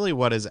really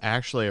what is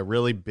actually a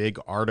really big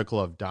article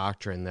of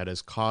doctrine that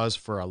is cause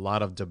for a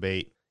lot of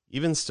debate,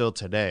 even still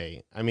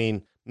today. I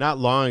mean, not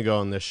long ago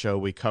on this show,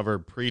 we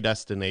covered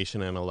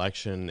predestination and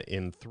election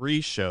in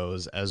 3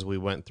 shows as we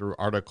went through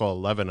Article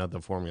 11 of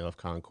the Formula of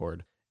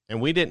Concord. And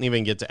we didn't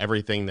even get to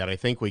everything that I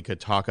think we could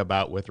talk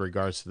about with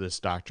regards to this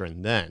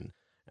doctrine then.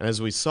 And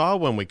as we saw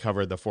when we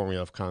covered the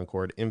Formula of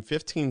Concord, in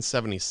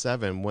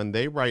 1577, when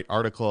they write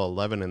Article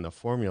 11 in the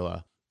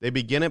Formula, they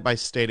begin it by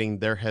stating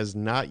there has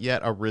not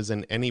yet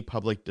arisen any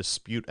public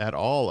dispute at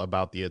all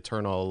about the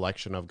eternal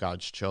election of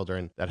God's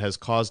children that has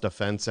caused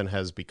offense and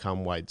has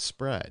become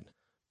widespread.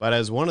 But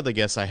as one of the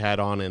guests I had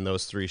on in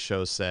those 3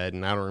 shows said,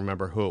 and I don't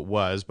remember who it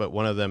was, but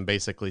one of them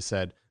basically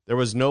said, there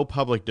was no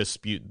public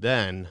dispute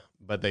then,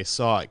 but they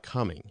saw it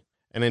coming.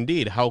 And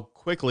indeed, how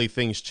quickly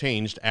things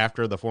changed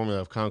after the Formula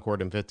of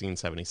Concord in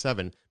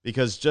 1577,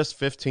 because just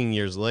 15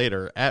 years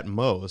later, at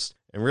most,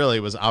 and really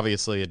it was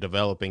obviously a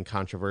developing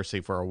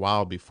controversy for a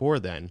while before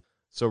then,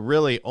 so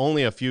really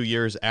only a few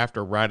years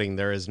after writing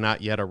there has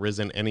not yet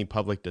arisen any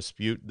public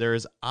dispute, there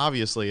is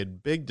obviously a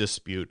big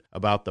dispute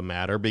about the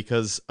matter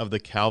because of the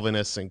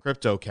Calvinists and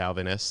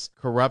crypto-Calvinists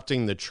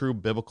corrupting the true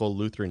biblical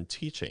Lutheran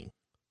teaching.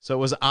 So it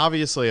was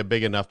obviously a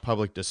big enough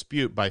public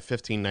dispute by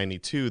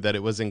 1592 that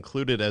it was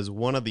included as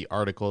one of the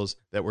articles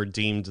that were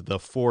deemed the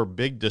 4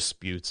 big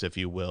disputes, if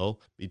you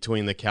will,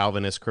 between the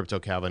Calvinists,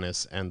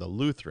 crypto-Calvinists, and the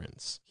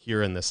Lutherans,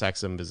 here in the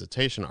Saxon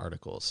Visitation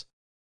articles.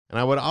 And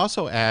I would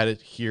also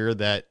add here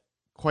that,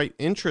 quite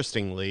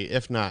interestingly,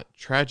 if not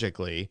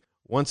tragically,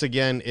 once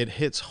again, it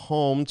hits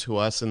home to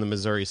us in the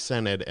Missouri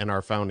Synod and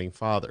our founding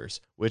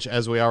fathers, which,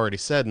 as we already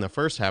said in the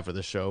first half of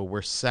the show,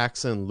 were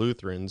Saxon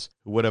Lutherans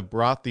who would have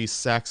brought these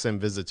Saxon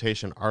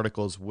Visitation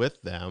articles with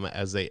them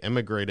as they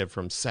immigrated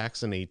from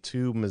Saxony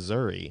to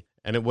Missouri,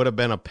 and it would have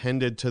been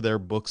appended to their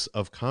books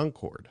of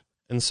Concord.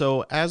 And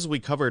so, as we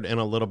covered in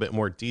a little bit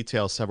more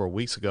detail several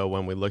weeks ago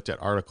when we looked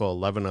at Article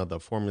 11 of the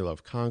Formula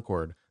of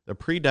Concord, the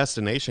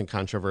predestination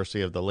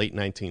controversy of the late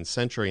 19th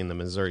century in the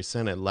Missouri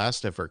Synod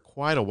lasted for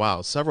quite a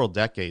while, several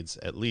decades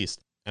at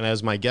least. And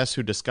as my guest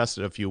who discussed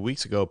it a few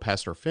weeks ago,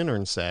 Pastor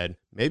Finnern, said,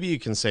 maybe you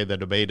can say the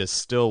debate is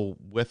still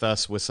with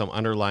us with some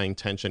underlying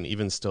tension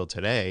even still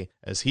today,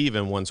 as he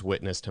even once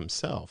witnessed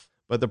himself.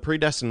 But the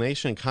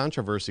predestination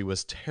controversy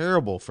was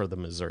terrible for the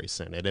Missouri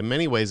Synod. In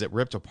many ways, it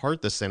ripped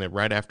apart the Synod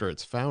right after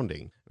its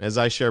founding. As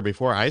I shared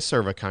before, I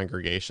serve a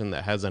congregation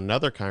that has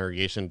another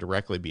congregation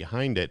directly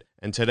behind it,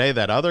 and today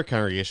that other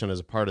congregation is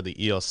a part of the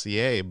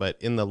ELCA,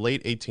 but in the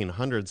late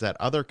 1800s, that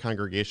other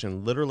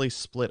congregation literally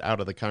split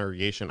out of the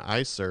congregation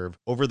I serve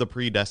over the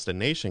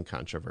predestination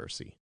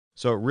controversy.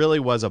 So it really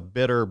was a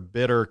bitter,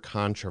 bitter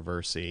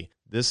controversy.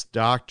 This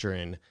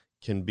doctrine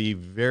can be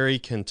very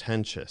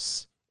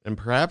contentious. And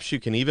perhaps you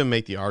can even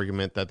make the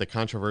argument that the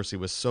controversy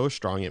was so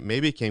strong it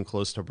maybe came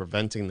close to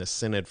preventing the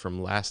synod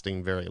from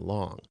lasting very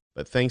long.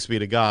 But thanks be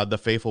to God, the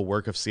faithful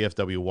work of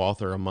C.F.W.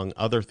 Walther, among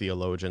other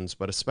theologians,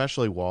 but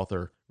especially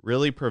Walther,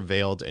 really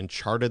prevailed and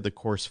charted the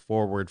course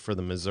forward for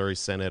the Missouri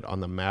Synod on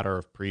the matter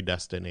of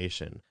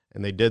predestination.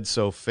 And they did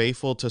so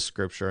faithful to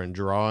Scripture and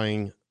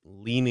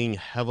leaning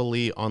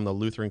heavily on the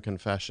Lutheran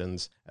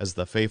confessions as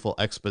the faithful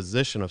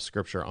exposition of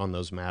Scripture on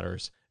those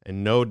matters,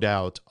 and no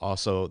doubt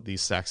also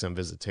these Saxon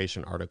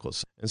Visitation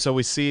articles. And so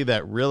we see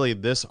that really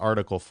this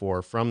Article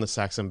 4 from the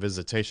Saxon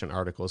Visitation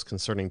articles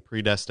concerning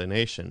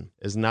predestination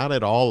is not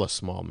at all a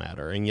small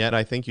matter, and yet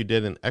I think you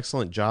did an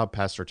excellent job,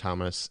 Pastor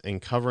Thomas, in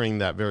covering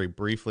that very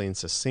briefly and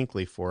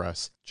succinctly for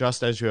us,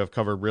 just as you have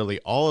covered really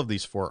all of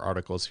these 4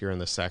 articles here in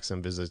the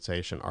Saxon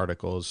Visitation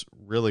articles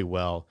really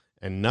well.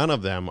 And none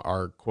of them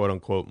are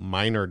quote-unquote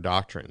minor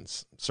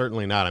doctrines.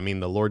 Certainly not. I mean,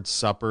 the Lord's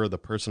Supper, the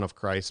person of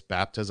Christ,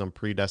 baptism,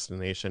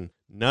 predestination,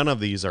 none of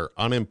these are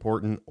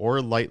unimportant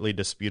or lightly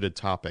disputed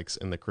topics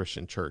in the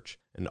Christian church,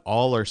 and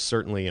all are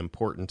certainly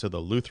important to the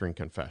Lutheran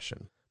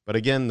confession. But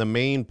again, the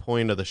main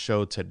point of the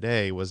show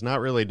today was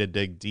not really to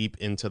dig deep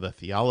into the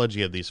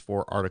theology of these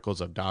 4 articles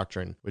of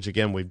doctrine, which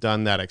again, we've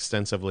done that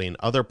extensively in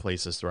other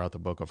places throughout the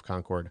Book of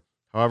Concord.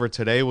 However,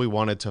 today we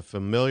wanted to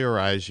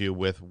familiarize you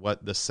with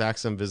what the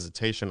Saxon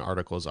Visitation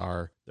articles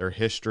are, their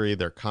history,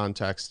 their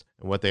context,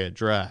 and what they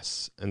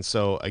address. And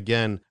so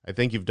again, I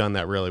think you've done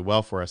that really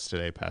well for us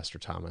today, Pastor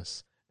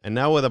Thomas. And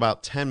now with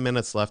about 10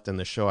 minutes left in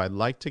the show, I'd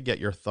like to get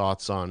your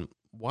thoughts on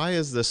why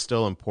is this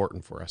still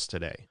important for us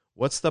today?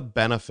 What's the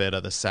benefit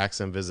of the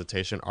Saxon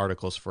Visitation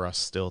articles for us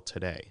still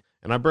today?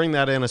 And I bring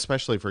that in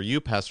especially for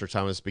you, Pastor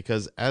Thomas,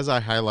 because as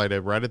I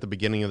highlighted right at the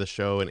beginning of the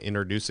show and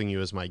introducing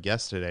you as my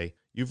guest today,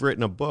 you've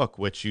written a book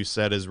which you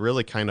said is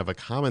really kind of a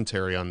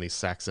commentary on these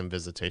Saxon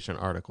Visitation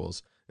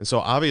articles. And so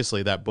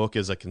obviously that book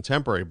is a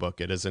contemporary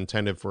book. It is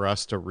intended for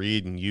us to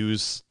read and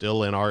use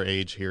still in our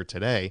age here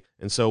today.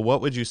 And so what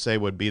would you say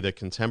would be the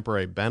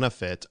contemporary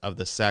benefit of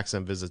the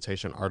Saxon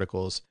Visitation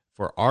articles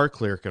for our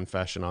clear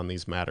confession on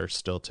these matters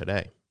still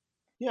today?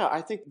 Yeah,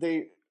 I think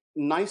they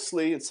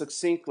nicely and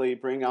succinctly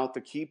bring out the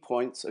key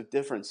points of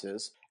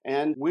differences.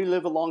 And we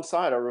live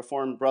alongside our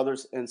Reformed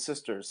brothers and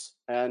sisters.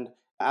 And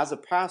as a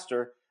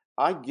pastor,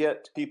 I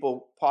get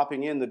people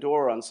popping in the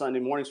door on Sunday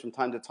mornings from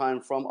time to time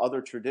from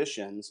other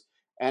traditions.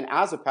 And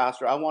as a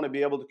pastor, I want to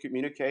be able to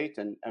communicate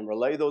and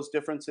relay those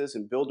differences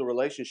and build a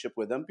relationship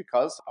with them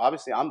because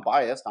obviously I'm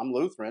biased. I'm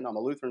Lutheran. I'm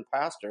a Lutheran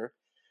pastor.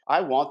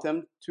 I want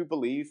them to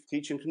believe,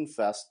 teach, and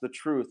confess the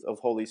truth of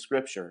Holy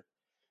Scripture.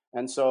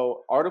 And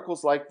so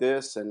articles like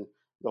this, and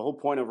the whole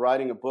point of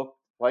writing a book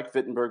like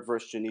Wittenberg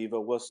versus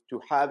Geneva, was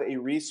to have a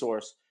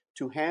resource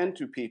to hand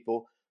to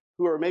people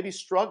who are maybe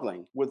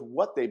struggling with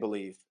what they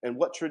believe and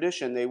what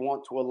tradition they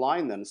want to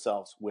align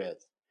themselves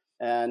with.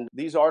 And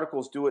these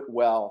articles do it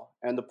well.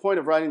 And the point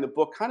of writing the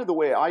book, kind of the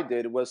way I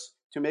did, was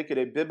to make it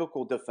a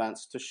biblical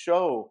defense, to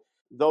show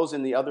those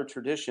in the other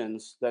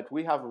traditions that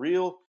we have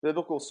real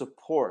biblical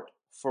support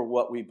for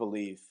what we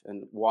believe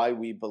and why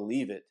we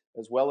believe it,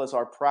 as well as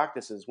our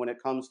practices when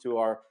it comes to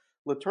our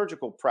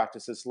liturgical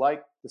practices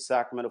like the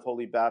sacrament of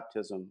Holy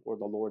Baptism or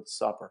the Lord's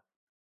Supper.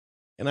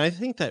 And I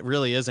think that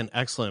really is an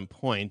excellent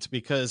point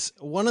because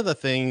one of the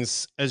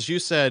things, as you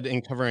said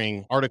in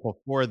covering Article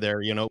 4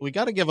 there, we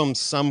got to give them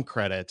some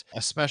credit,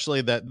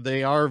 especially that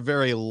they are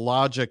very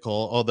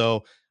logical,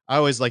 although I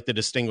always like to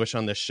distinguish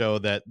on this show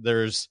that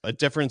there's a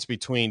difference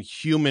between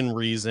human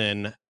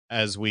reason,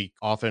 as we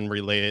often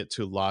relate it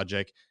to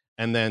logic,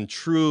 and then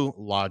true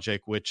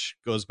logic, which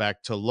goes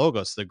back to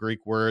logos, the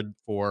Greek word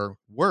for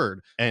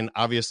word. And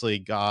obviously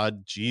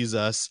God,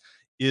 Jesus,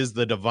 is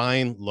the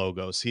divine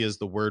logos. He is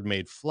the word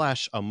made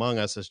flesh among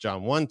us, as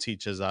John 1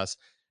 teaches us.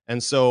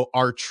 And so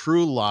our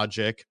true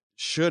logic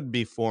should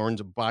be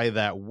formed by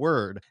that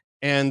word.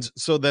 And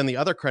so then the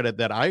other credit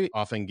that I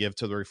often give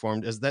to the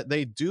Reformed is that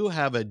they do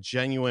have a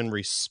genuine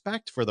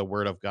respect for the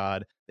word of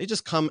God. They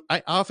just come,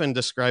 I often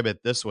describe it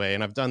this way,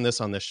 and I've done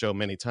this on this show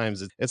many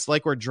times. It's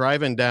like we're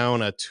driving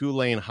down a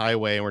 2-lane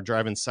highway and we're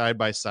driving side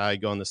by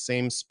side, going the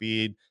same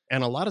speed.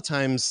 And a lot of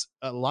times,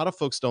 a lot of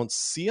folks don't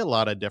see a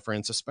lot of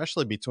difference,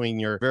 especially between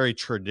your very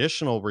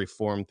traditional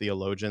Reformed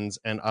theologians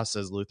and us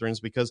as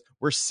Lutherans, because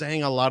we're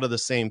saying a lot of the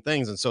same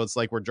things. And so it's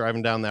like we're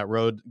driving down that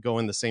road,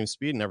 going the same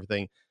speed and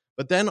everything.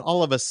 But then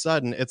all of a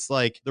sudden, it's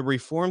like the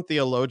Reformed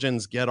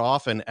theologians get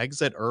off and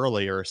exit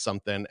early or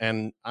something.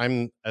 And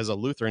I'm, as a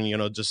Lutheran,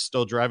 just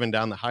still driving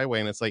down the highway.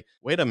 And it's like,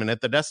 wait a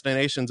minute, the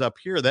destination's up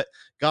here. That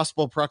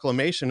gospel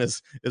proclamation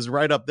is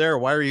right up there.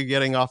 Why are you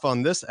getting off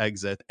on this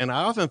exit? And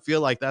I often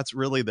feel like that's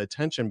really the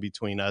tension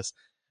between us.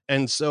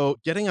 And so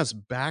getting us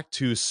back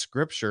to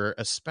Scripture,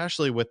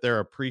 especially with their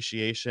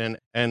appreciation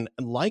and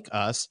like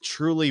us,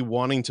 truly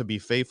wanting to be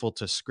faithful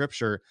to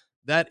Scripture,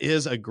 that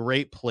is a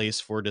great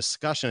place for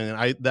discussion.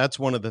 And that's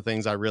one of the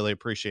things I really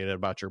appreciated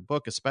about your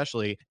book,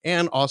 especially,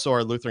 and also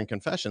our Lutheran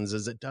Confessions,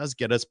 is it does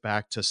get us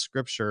back to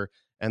Scripture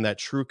and that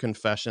true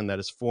confession that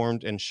is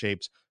formed and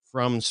shaped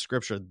from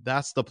Scripture.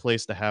 That's the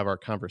place to have our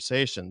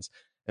conversations.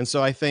 And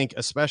so I think,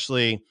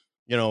 especially,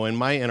 in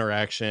my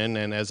interaction,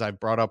 and as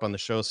I've brought up on the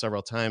show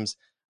several times,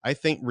 I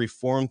think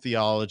Reformed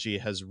theology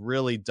has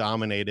really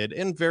dominated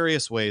in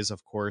various ways,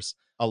 of course,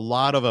 a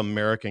lot of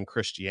American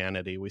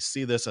Christianity. We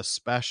see this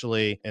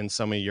especially in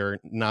some of your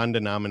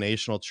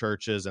non-denominational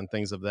churches and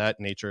things of that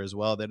nature as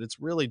well, that it's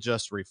really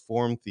just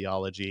Reformed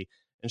theology.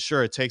 And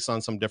sure, it takes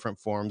on some different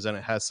forms and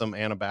it has some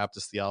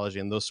Anabaptist theology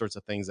and those sorts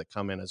of things that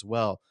come in as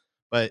well,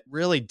 but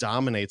really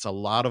dominates a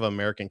lot of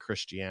American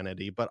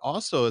Christianity. But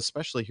also,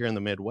 especially here in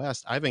the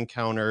Midwest, I've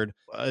encountered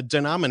a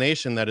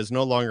denomination that is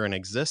no longer in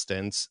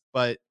existence,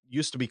 but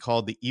used to be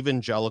called the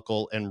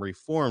Evangelical and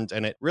Reformed.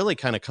 And it really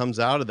kind of comes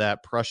out of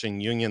that Prussian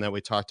Union that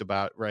we talked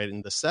about right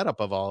in the setup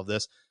of all of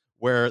this,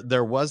 where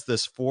there was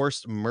this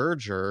forced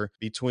merger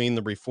between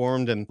the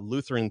Reformed and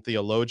Lutheran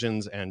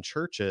theologians and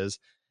churches.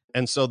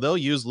 And so they'll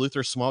use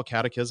Luther's Small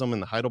Catechism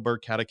and the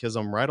Heidelberg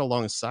Catechism right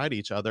alongside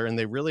each other, and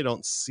they really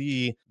don't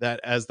see that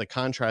as the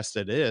contrast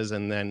it is.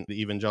 And then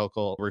the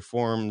Evangelical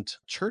Reformed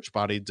church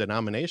body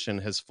denomination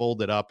has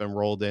folded up and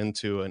rolled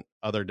into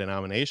other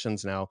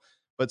denominations now.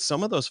 But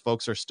some of those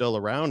folks are still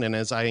around. And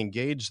as I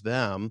engage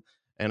them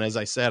And as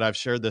I said, I've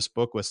shared this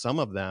book with some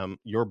of them,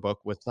 your book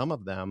with some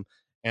of them,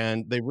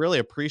 and they really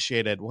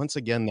appreciated, once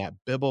again, that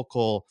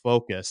biblical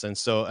focus. And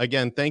so,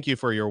 again, thank you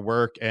for your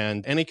work.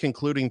 And any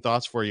concluding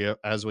thoughts for you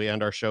as we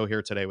end our show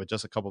here today with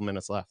just a couple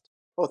minutes left?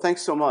 Well,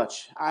 thanks so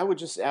much. I would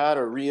just add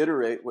or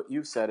reiterate what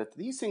you've said.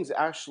 These things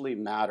actually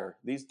matter.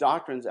 These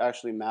doctrines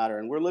actually matter.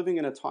 And we're living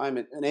in a time,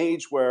 an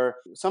age where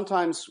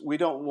sometimes we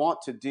don't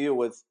want to deal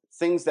with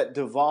things that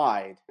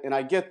divide. And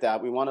I get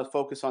that. We want to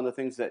focus on the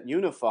things that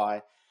unify.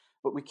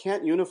 But we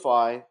can't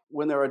unify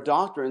when there are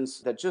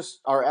doctrines that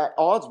just are at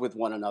odds with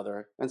one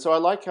another. And so I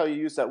like how you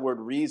use that word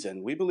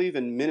reason. We believe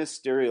in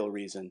ministerial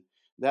reason.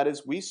 That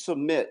is, we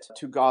submit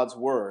to God's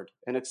word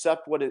and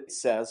accept what it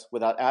says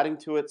without adding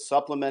to it,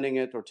 supplementing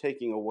it, or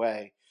taking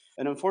away.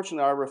 And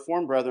unfortunately, our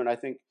Reformed brethren, I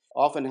think,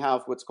 often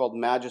have what's called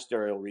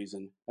magisterial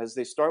reason, as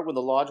they start with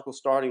a logical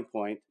starting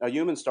point, a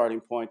human starting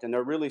point, and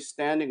they're really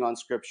standing on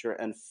Scripture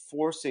and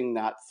forcing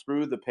that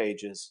through the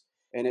pages,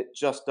 and it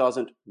just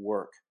doesn't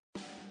work.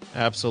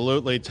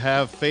 Absolutely. To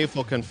have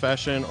faithful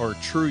confession or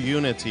true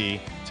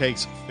unity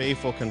takes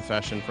faithful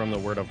confession from the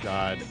Word of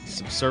God,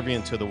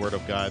 subservient to the Word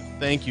of God.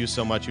 Thank you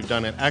so much. You've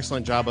done an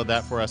excellent job of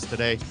that for us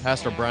today.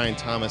 Pastor Brian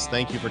Thomas,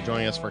 thank you for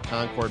joining us for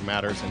Concord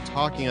Matters and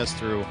talking us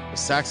through the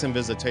Saxon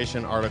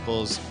Visitation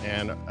articles.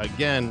 And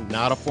again,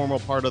 not a formal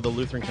part of the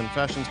Lutheran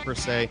Confessions per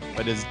se,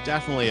 but is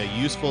definitely a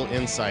useful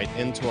insight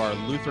into our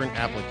Lutheran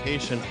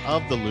application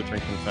of the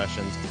Lutheran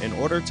Confessions in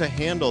order to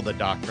handle the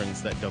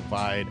doctrines that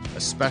divide,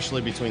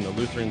 especially between the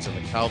Lutherans and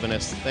the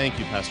Calvinists. Thank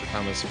you, Pastor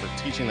Thomas, for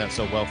teaching that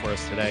so well for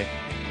us today.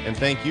 And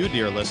thank you,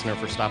 dear listener,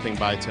 for stopping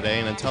by today.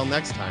 And until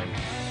next time,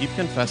 keep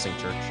confessing,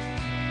 church.